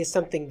actually is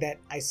something that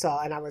I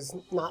saw, and I was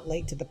not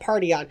late to the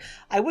party on.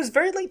 I was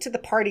very late to the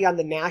party on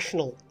the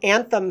national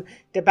anthem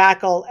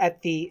debacle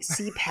at the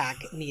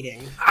CPAC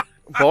meeting.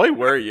 Boy,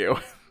 were you.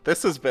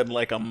 This has been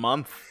like a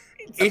month.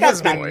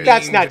 That's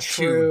not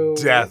true.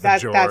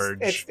 Death,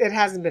 George. It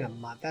hasn't been a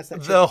month. That's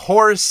not true. The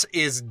horse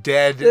is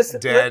dead,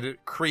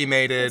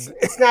 cremated.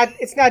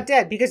 It's not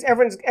dead because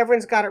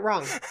everyone's got it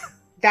wrong.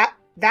 That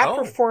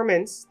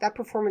performance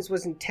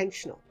was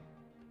intentional.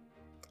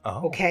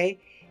 Oh. Okay,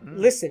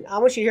 listen. I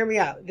want you to hear me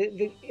out.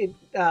 The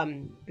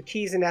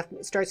keys in F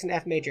starts in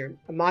F major,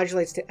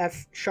 modulates to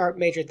F sharp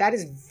major. That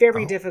is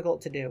very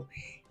difficult to do.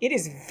 It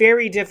is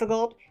very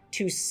difficult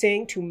to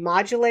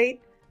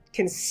modulate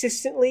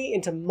consistently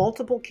into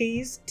multiple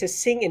keys, to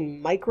sing in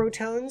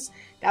microtones.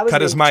 That was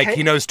cut his mic.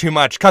 He knows too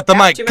much. Cut the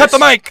mic. Cut the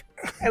mic.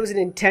 It was an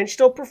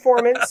intentional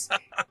performance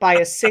by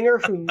a singer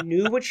who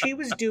knew what she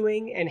was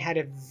doing and had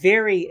a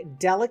very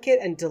delicate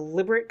and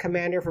deliberate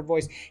command of her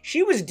voice.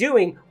 She was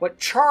doing what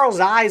Charles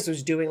Ives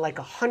was doing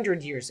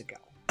 100 years ago.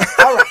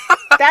 All right.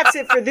 That's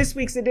it for this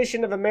week's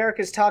edition of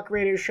America's Talk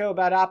Radio Show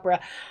about opera.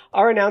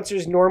 Our announcer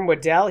is Norm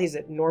Waddell. He's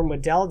at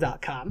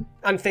normwaddell.com.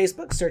 On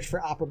Facebook, search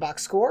for Opera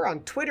Box Score. On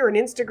Twitter and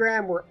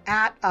Instagram, we're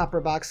at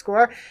Opera Box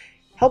Score.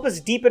 Help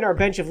us deepen our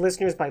bench of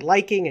listeners by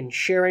liking and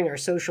sharing our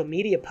social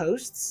media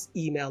posts.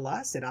 Email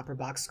us at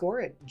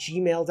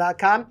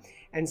operaboxscore@gmail.com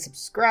and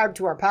subscribe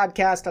to our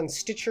podcast on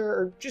Stitcher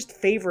or just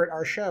favorite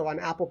our show on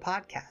Apple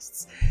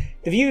Podcasts.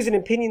 The views and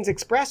opinions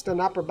expressed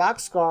on Opera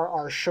Box Score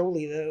are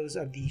solely those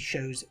of the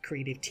show's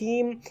creative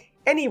team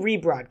Any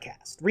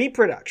rebroadcast,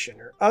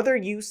 reproduction, or other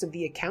use of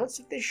the accounts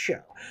of this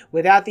show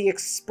without the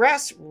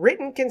express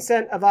written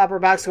consent of Opera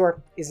Box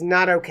Score is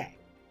not okay.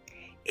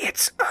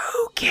 It's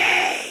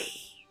okay.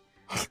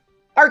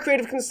 Our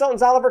creative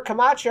consultants Oliver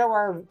Camacho,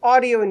 our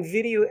audio and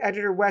video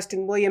editor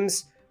Weston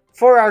Williams,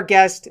 for our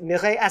guest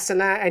Mireille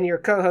Asselin, and your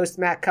co-host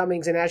Matt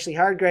Cummings and Ashley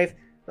Hardgrave.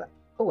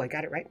 Oh, I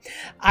got it right.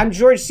 I'm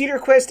George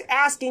Cedarquist,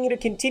 asking you to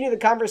continue the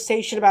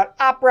conversation about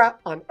opera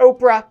on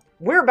Oprah.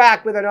 We're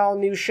back with an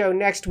all-new show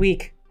next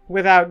week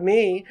without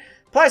me.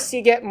 Plus,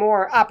 you get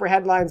more opera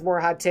headlines, more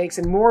hot takes,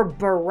 and more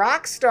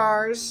Baroque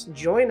stars.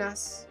 Join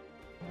us.